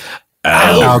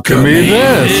 Alchemy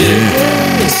this.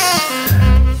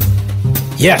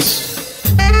 Yes.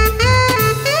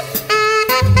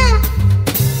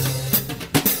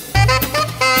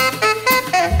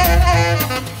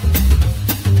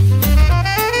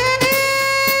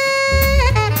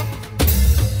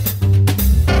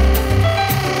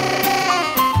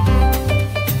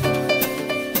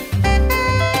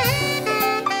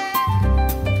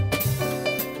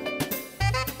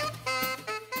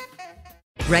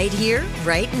 Right here,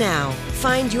 right now.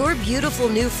 Find your beautiful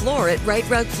new floor at Right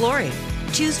Rug Flooring.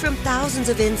 Choose from thousands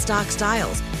of in-stock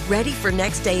styles, ready for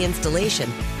next day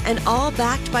installation, and all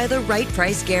backed by the right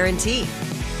price guarantee.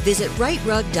 Visit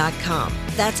rightrug.com.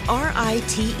 That's RITERUG.com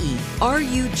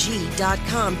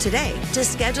today to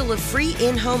schedule a free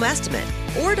in-home estimate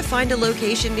or to find a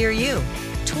location near you.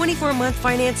 24-month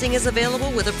financing is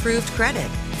available with approved credit.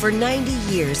 For 90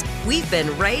 years, we've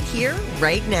been right here,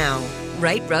 right now.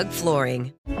 Right Rug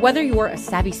Flooring. Whether you're a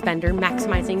savvy spender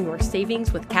maximizing your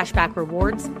savings with cashback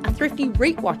rewards, a thrifty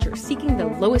rate watcher seeking the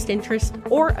lowest interest,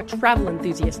 or a travel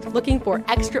enthusiast looking for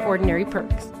extraordinary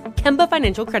perks, Kemba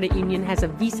Financial Credit Union has a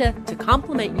visa to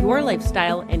complement your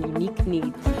lifestyle and unique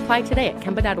needs. Apply today at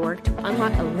Kemba.org to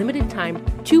unlock a limited-time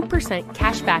 2%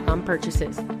 cash back on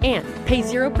purchases and pay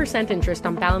 0% interest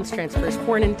on balance transfers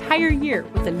for an entire year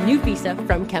with a new visa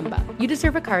from Kemba. You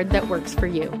deserve a card that works for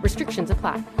you. Restrictions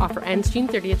apply. Offer ends June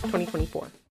 30th, 2024.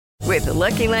 With the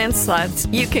Lucky Land Slots,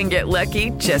 you can get lucky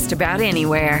just about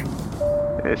anywhere.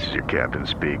 This is your captain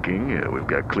speaking. We've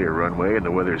got clear runway and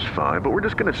the weather's fine, but we're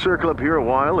just going to circle up here a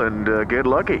while and get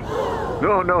lucky.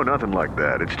 No, nothing like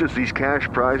that. It's just these cash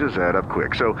prizes add up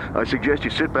quick. So I suggest you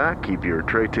sit back, keep your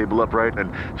tray table upright,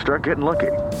 and start getting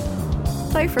lucky.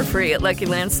 Play for free at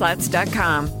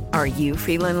LuckyLandSlots.com. Are you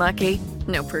feeling lucky?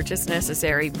 No purchase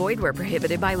necessary. Void where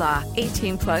prohibited by law.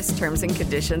 18+ terms and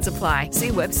conditions apply. See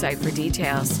website for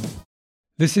details.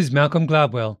 This is Malcolm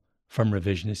Gladwell from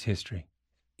Revisionist History.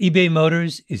 eBay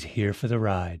Motors is here for the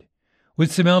ride.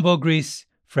 With some elbow grease,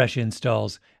 fresh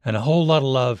installs, and a whole lot of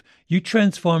love, you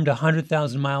transformed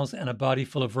 100,000 miles and a body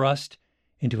full of rust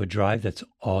into a drive that's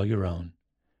all your own.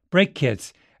 Brake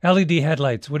kits, LED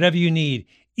headlights, whatever you need,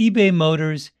 eBay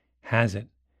Motors has it.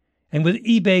 And with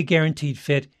eBay Guaranteed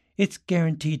Fit, it's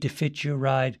guaranteed to fit your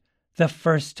ride the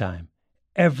first time,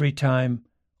 every time,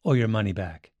 or your money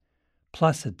back.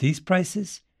 Plus, at these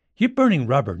prices, you're burning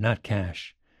rubber, not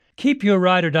cash. Keep your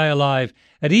ride or die alive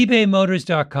at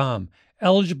ebaymotors.com.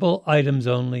 Eligible items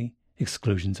only.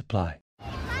 Exclusions apply.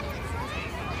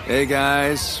 Hey,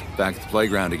 guys. Back at the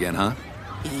playground again, huh?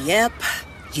 Yep.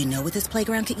 You know what this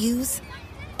playground could use?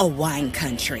 A wine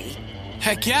country.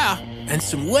 Heck yeah. And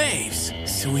some waves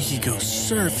so we could go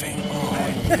surfing. Oh,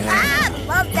 yeah.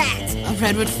 Love that. A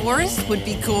redwood forest would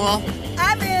be cool.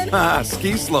 I'm in.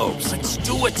 Ski slopes. Let's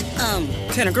do it.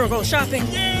 Can a girl go shopping?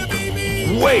 Yeah,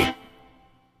 baby. Wait.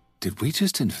 Did we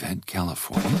just invent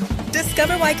California?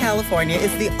 Discover why California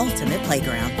is the ultimate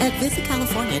playground at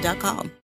visitcalifornia.com.